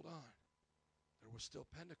 But hold on. There was still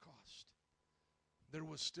Pentecost. There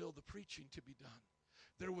was still the preaching to be done.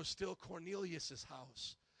 There was still Cornelius'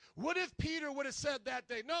 house. What if Peter would have said that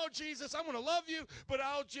day, no, Jesus, I'm going to love you, but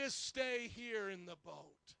I'll just stay here in the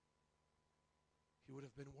boat? He would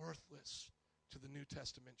have been worthless to the New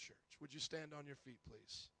Testament church. Would you stand on your feet,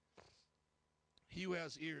 please? He who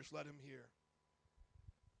has ears, let him hear.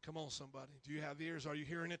 Come on, somebody. Do you have ears? Are you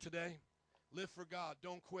hearing it today? Live for God.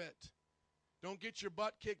 Don't quit. Don't get your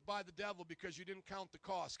butt kicked by the devil because you didn't count the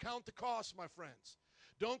cost. Count the cost, my friends.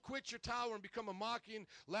 Don't quit your tower and become a mocking,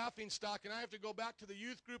 laughing stock, and I have to go back to the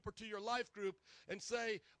youth group or to your life group and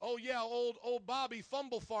say, oh, yeah, old Bobby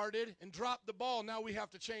fumble farted and dropped the ball. Now we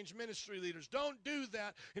have to change ministry leaders. Don't do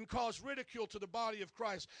that and cause ridicule to the body of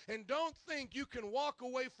Christ. And don't think you can walk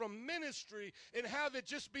away from ministry and have it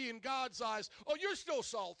just be in God's eyes. Oh, you're still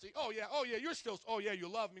salty. Oh, yeah, you're still, oh, yeah, you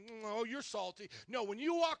love me. Oh, you're salty. No, when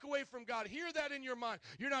you walk away from God, hear that in your mind.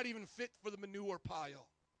 You're not even fit for the manure pile.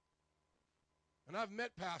 And I've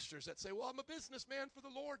met pastors that say, well, I'm a businessman for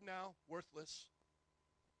the Lord now. Worthless.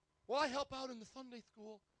 Well, I help out in the Sunday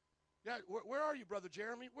school. Yeah, where are you, Brother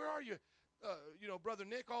Jeremy? Where are you, Brother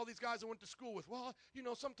Nick, all these guys I went to school with? Well,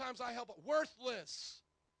 sometimes I help out. Worthless.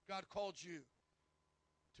 God called you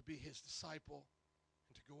to be his disciple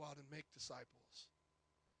and to go out and make disciples.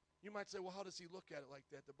 You might say, well, how does he look at it like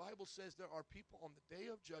that? The Bible says there are people on the day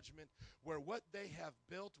of judgment where what they have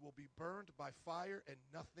built will be burned by fire and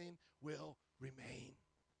nothing will remain.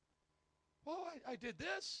 Well, I did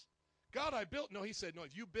this. God, I built. No, he said, no,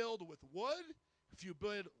 if you build with wood, if you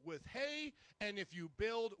build with hay, and if you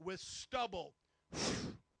build with stubble,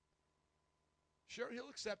 sure, he'll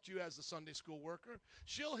accept you as the Sunday school worker.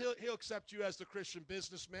 He'll accept you as the Christian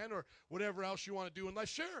businessman or whatever else you want to do in life.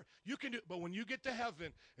 Sure, you can do it. But when you get to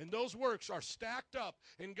heaven and those works are stacked up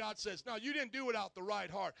and God says, no, you didn't do it out the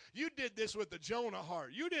right heart. You did this with the Jonah heart.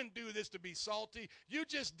 You didn't do this to be salty. You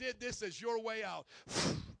just did this as your way out.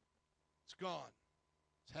 It's gone.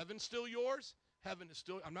 Is heaven still yours? Heaven is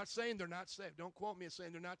still. I'm not saying they're not saved. Don't quote me as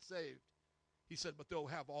saying they're not saved. He said, but they'll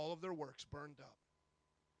have all of their works burned up.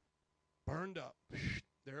 Burned up.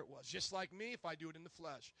 There it was. Just like me if I do it in the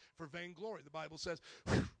flesh. For vainglory, the Bible says,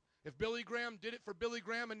 If Billy Graham did it for Billy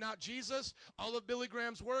Graham and not Jesus, all of Billy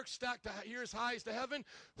Graham's work stacked to here as high as to heaven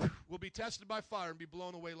will be tested by fire and be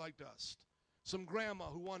blown away like dust. Some grandma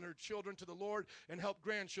who won her children to the Lord and helped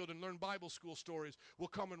grandchildren learn Bible school stories will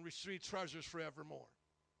come and receive treasures forevermore.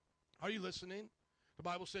 Are you listening? The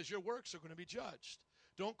Bible says your works are going to be judged.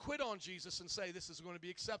 Don't quit on Jesus and say this is going to be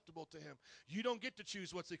acceptable to him. You don't get to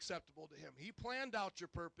choose what's acceptable to him. He planned out your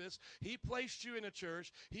purpose. He placed you in a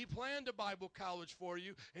church. He planned a Bible college for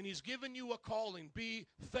you, and he's given you a calling. Be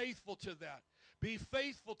faithful to that. Be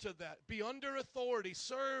faithful to that. Be under authority.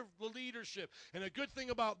 Serve the leadership. And a good thing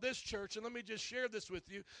about this church, and let me just share this with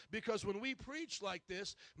you, because when we preach like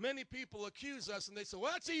this, many people accuse us, and they say,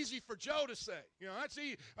 well, that's easy for Joe to say. You know, that's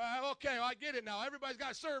easy. Okay, I get it now. Everybody's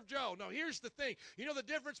got to serve Joe. No, here's the thing. You know the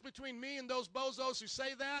difference between me and those bozos who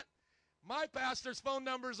say that? My pastor's phone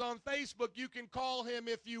number's on Facebook. You can call him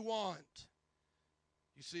if you want.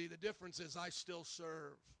 You see, the difference is I still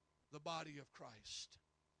serve the body of Christ.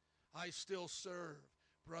 I still serve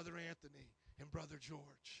Brother Anthony and Brother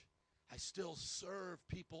George. I still serve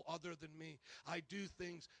people other than me. I do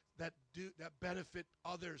things that benefit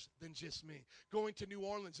others than just me. Going to New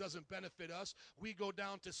Orleans doesn't benefit us. We go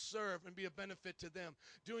down to serve and be a benefit to them.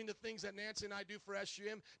 Doing the things that Nancy and I do for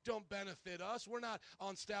SUM don't benefit us. We're not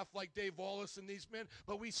on staff like Dave Wallace and these men,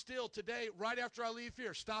 but we still today, right after I leave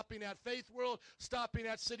here, stopping at Faith World, stopping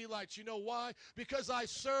at City Lights. You know why? Because I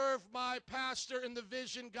serve my pastor in the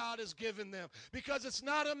vision God has given them. Because it's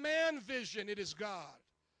not a man vision, it is God.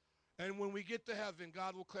 And when we get to heaven,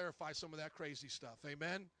 God will clarify some of that crazy stuff.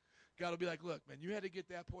 Amen? God will be like, look, man, you had to get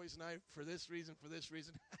that poison ivy for this reason,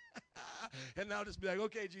 and I'll just be like,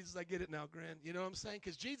 okay, Jesus, I get it now, Grin. You know what I'm saying?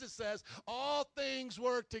 Because Jesus says, all things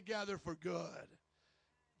work together for good.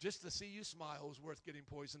 Just to see you smile is worth getting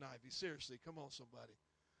poison ivy. Seriously, come on, somebody.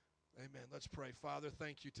 Amen. Let's pray. Father,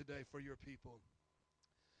 thank you today for your people.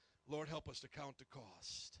 Lord, help us to count the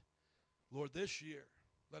cost. Lord, this year,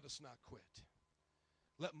 let us not quit.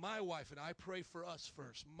 Let my wife, and I pray for us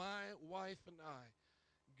first, my wife and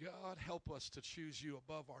I, God, help us to choose you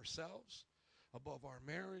above ourselves, above our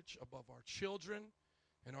marriage, above our children,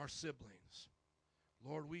 and our siblings.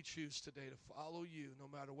 Lord, we choose today to follow you no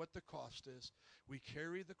matter what the cost is. We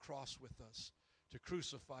carry the cross with us to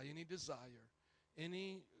crucify any desire,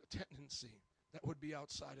 any tendency that would be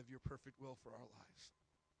outside of your perfect will for our lives.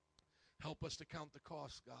 Help us to count the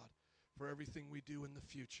cost, God, for everything we do in the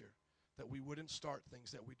future, that we wouldn't start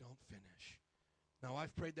things that we don't finish. Now,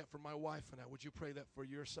 I've prayed that for my wife and I. Would you pray that for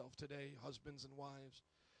yourself today, husbands and wives?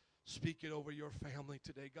 Speak it over your family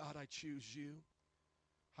today. God, I choose you.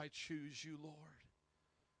 I choose you, Lord.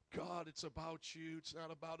 God, it's about you. It's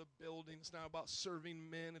not about a building. It's not about serving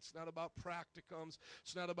men. It's not about practicums.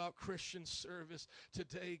 It's not about Christian service.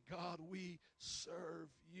 Today, God, we serve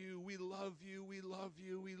you. We love you. We love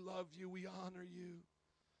you. We love you. We honor you.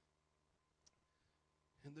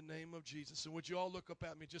 In the name of Jesus. And would you all look up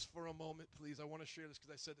at me just for a moment, please? I want to share this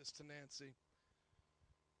because I said this to Nancy.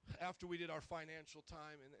 After we did our financial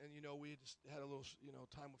time, and you know, we just had a little,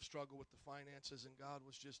 time of struggle with the finances, and God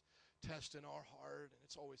was just testing our heart, and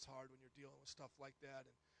it's always hard when you're dealing with stuff like that.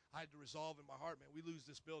 And I had to resolve in my heart, man, we lose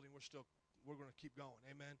this building, we're going to keep going.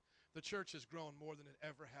 Amen. The church has grown more than it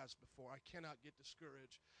ever has before. I cannot get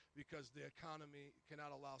discouraged because the economy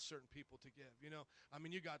cannot allow certain people to give.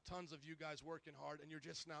 You got tons of you guys working hard, and you're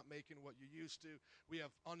just not making what you used to. We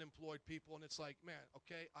have unemployed people, and it's like, man,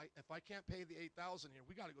 okay, if I can't pay the $8,000 here,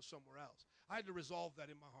 we got to go somewhere else. I had to resolve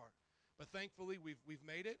that in my heart. But thankfully, we've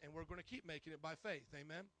made it, and we're going to keep making it by faith.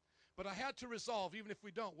 Amen. But I had to resolve, even if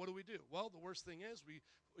we don't, what do? Well, the worst thing is we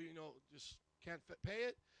just can't pay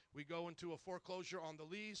it. We go into a foreclosure on the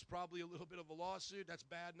lease, probably a little bit of a lawsuit. That's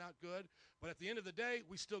bad, not good. But at the end of the day,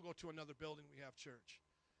 we still go to another building. We have church.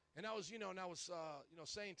 And I was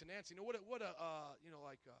saying to Nancy, what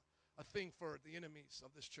a thing for the enemies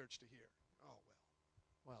of this church to hear. Oh,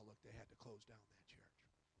 well, look, they had to close down that church.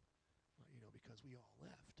 Well, because we all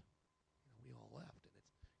left. We all left, and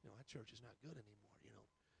it's, that church is not good anymore.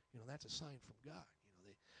 That's a sign from God.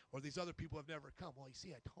 Or these other people have never come. Well, you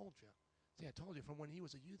see, I told you. I told you from when he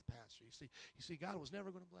was a youth pastor. You see, God was never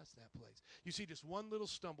going to bless that place. You see, just one little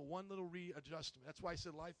stumble, one little readjustment. That's why I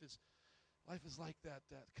said life is like that.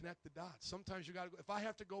 Connect the dots. Sometimes you got to go. If I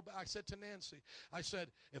have to go back, I said to Nancy,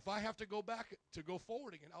 if I have to go back to go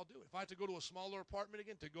forward again, I'll do it. If I have to go to a smaller apartment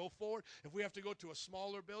again to go forward, if we have to go to a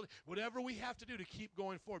smaller building, whatever we have to do to keep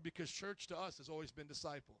going forward, because church to us has always been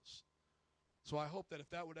disciples. So I hope that if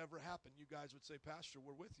that would ever happen, you guys would say, Pastor,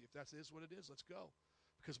 we're with you. If that is what it is, let's go.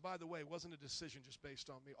 Because, by the way, it wasn't a decision just based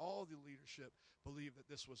on me. All the leadership believed that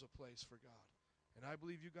this was a place for God. And I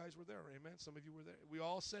believe you guys were there, amen? Some of you were there. We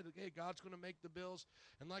all said, hey, God's going to make the bills.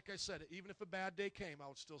 And like I said, even if a bad day came, I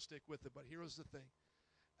would still stick with it. But here was the thing.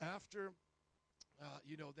 After,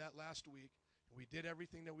 that last week, we did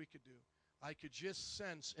everything that we could do. I could just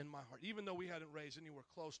sense in my heart, even though we hadn't raised anywhere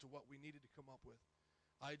close to what we needed to come up with,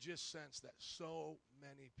 I just sensed that so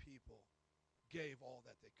many people gave all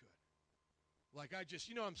that they could. Like I just,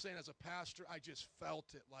 you know what I'm saying, as a pastor, I just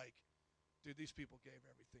felt it like, dude, these people gave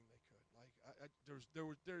everything they could. Like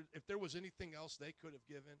if there was anything else they could have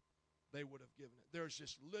given, they would have given it. There's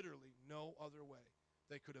just literally no other way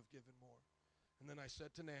they could have given more. And then I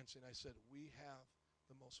said to Nancy, and I said, we have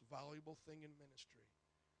the most valuable thing in ministry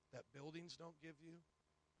that buildings don't give you,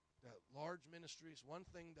 that large ministries, one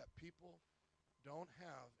thing that people don't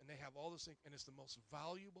have, and they have all this thing, and it's the most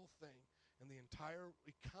valuable thing in the entire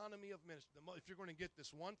economy of ministry. If you're going to get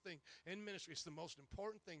this one thing in ministry, it's the most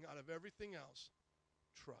important thing out of everything else,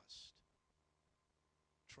 trust.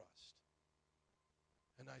 Trust.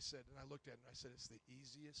 And I said, and I looked at it, and I said, it's the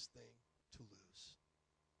easiest thing to lose.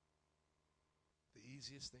 The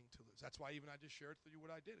easiest thing to lose. That's why even I just shared with you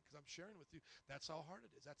what I did, because I'm sharing with you. That's how hard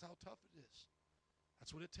it is. That's how tough it is.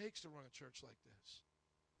 That's what it takes to run a church like this.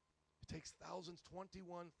 It takes thousands,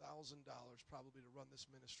 $21,000 probably to run this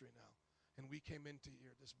ministry now. And we came into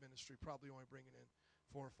here, this ministry, probably only bringing in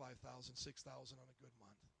 $4,000 or $5,000, $6,000 on a good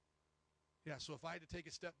month. Yeah, so if I had to take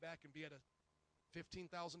a step back and be at a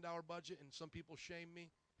 $15,000 budget and some people shame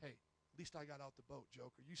me, hey, at least I got out the boat,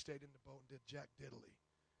 Joker. You stayed in the boat and did jack diddly.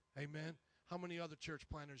 Amen? How many other church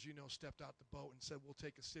planners you know stepped out the boat and said, we'll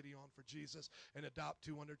take a city on for Jesus and adopt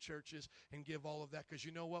 200 churches and give all of that? Because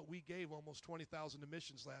you know what? We gave almost $20,000 to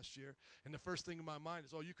missions last year. And the first thing in my mind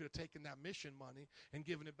is, oh, you could have taken that mission money and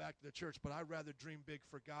given it back to the church. But I'd rather dream big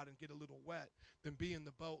for God and get a little wet than be in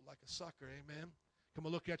the boat like a sucker. Amen? Come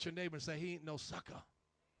on, look at your neighbor and say, he ain't no sucker.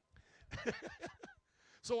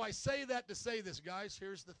 So I say that to say this, guys.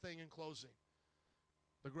 Here's the thing in closing.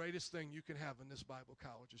 The greatest thing you can have in this Bible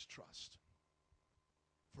college is trust.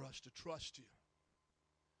 For us to trust you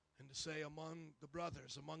and to say among the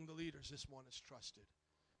brothers, among the leaders, this one is trusted.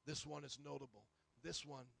 This one is notable. This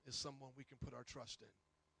one is someone we can put our trust in.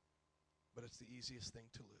 But it's the easiest thing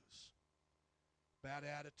to lose. Bad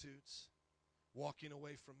attitudes, walking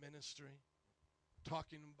away from ministry,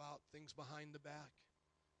 talking about things behind the back,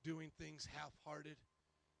 doing things half-hearted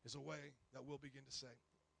is a way that we'll begin to say,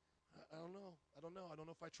 I don't know. I don't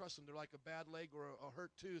know if I trust them. They're like a bad leg or a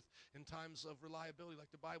hurt tooth in times of reliability.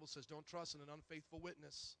 Like the Bible says, don't trust in an unfaithful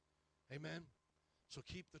witness. Amen? So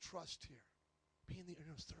keep the trust here. Be in the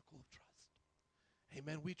inner circle of trust.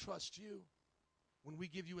 Amen? We trust you. When we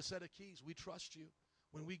give you a set of keys, we trust you.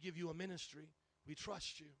 When we give you a ministry, we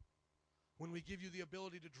trust you. When we give you the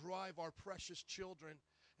ability to drive our precious children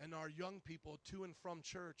and our young people to and from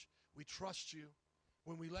church, we trust you.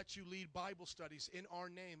 When we let you lead Bible studies in our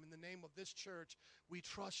name, in the name of this church, we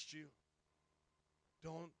trust you.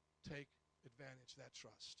 Don't take advantage of that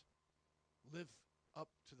trust. Live up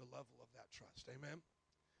to the level of that trust. Amen?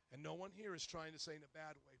 And no one here is trying to say in a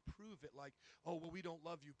bad way, prove it like, oh, well, we don't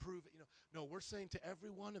love you, prove it. No, we're saying to every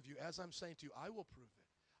one of you, as I'm saying to you, I will prove it.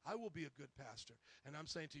 I will be a good pastor. And I'm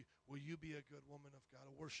saying to you, will you be a good woman of God,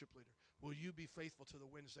 a worship leader? Will you be faithful to the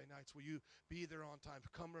Wednesday nights? Will you be there on time?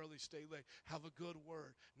 Come early, stay late. Have a good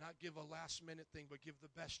word. Not give a last-minute thing, but give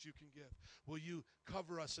the best you can give. Will you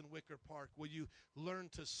cover us in Wicker Park? Will you learn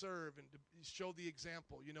to serve and to show the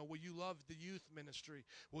example? Will you love the youth ministry?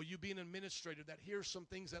 Will you be an administrator that hears some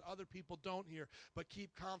things that other people don't hear, but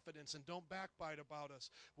keep confidence and don't backbite about us?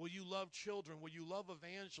 Will you love children? Will you love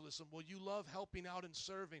evangelism? Will you love helping out and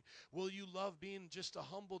serving? Will you love being just a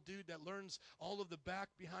humble dude that learns all of the back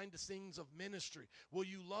behind the scenes of ministry? Will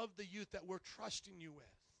you love the youth that we're trusting you with?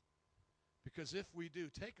 Because if we do,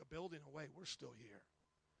 take a building away, we're still here.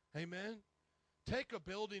 Amen? Take a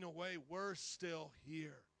building away, we're still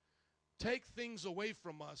here. Take things away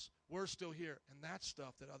from us, we're still here. And that's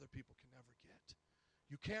stuff that other people can never get.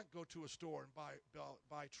 You can't go to a store and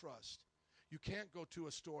buy trust. You can't go to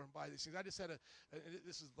a store and buy these things. I just had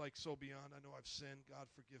this is like so beyond. I know I've sinned. God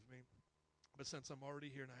forgive me. But since I'm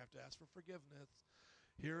already here and I have to ask for forgiveness,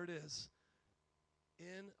 here it is.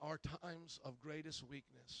 In our times of greatest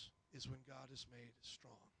weakness is when God is made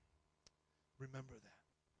strong. Remember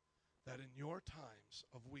that. That in your times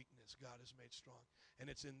of weakness, God is made strong. And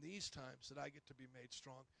it's in these times that I get to be made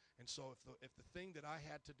strong. And so if the thing that I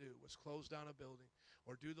had to do was close down a building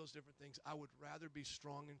or do those different things, I would rather be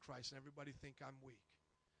strong in Christ and everybody think I'm weak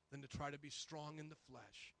than to try to be strong in the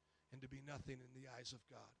flesh and to be nothing in the eyes of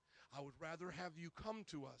God. I would rather have you come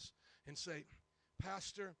to us and say,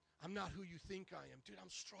 Pastor, I'm not who you think I am. Dude, I'm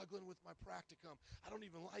struggling with my practicum. I don't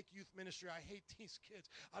even like youth ministry. I hate these kids.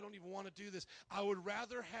 I don't even want to do this. I would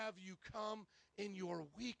rather have you come in your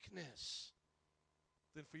weakness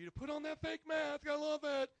than for you to put on that fake mask. I love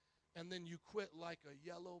it. And then you quit like a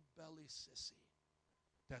yellow belly sissy.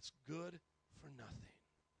 That's good for nothing.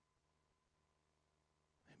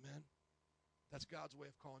 Amen. That's God's way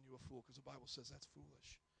of calling you a fool, because the Bible says that's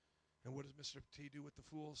foolish. And what does Mr. T do with the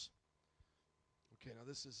fools? Okay, now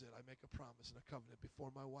this is it. I make a promise and a covenant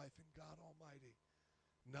before my wife and God Almighty.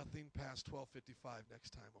 Nothing past 12:55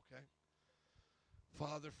 next time, okay?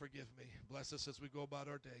 Father, forgive me. Bless us as we go about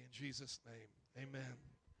our day. In Jesus' name,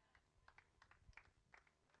 amen.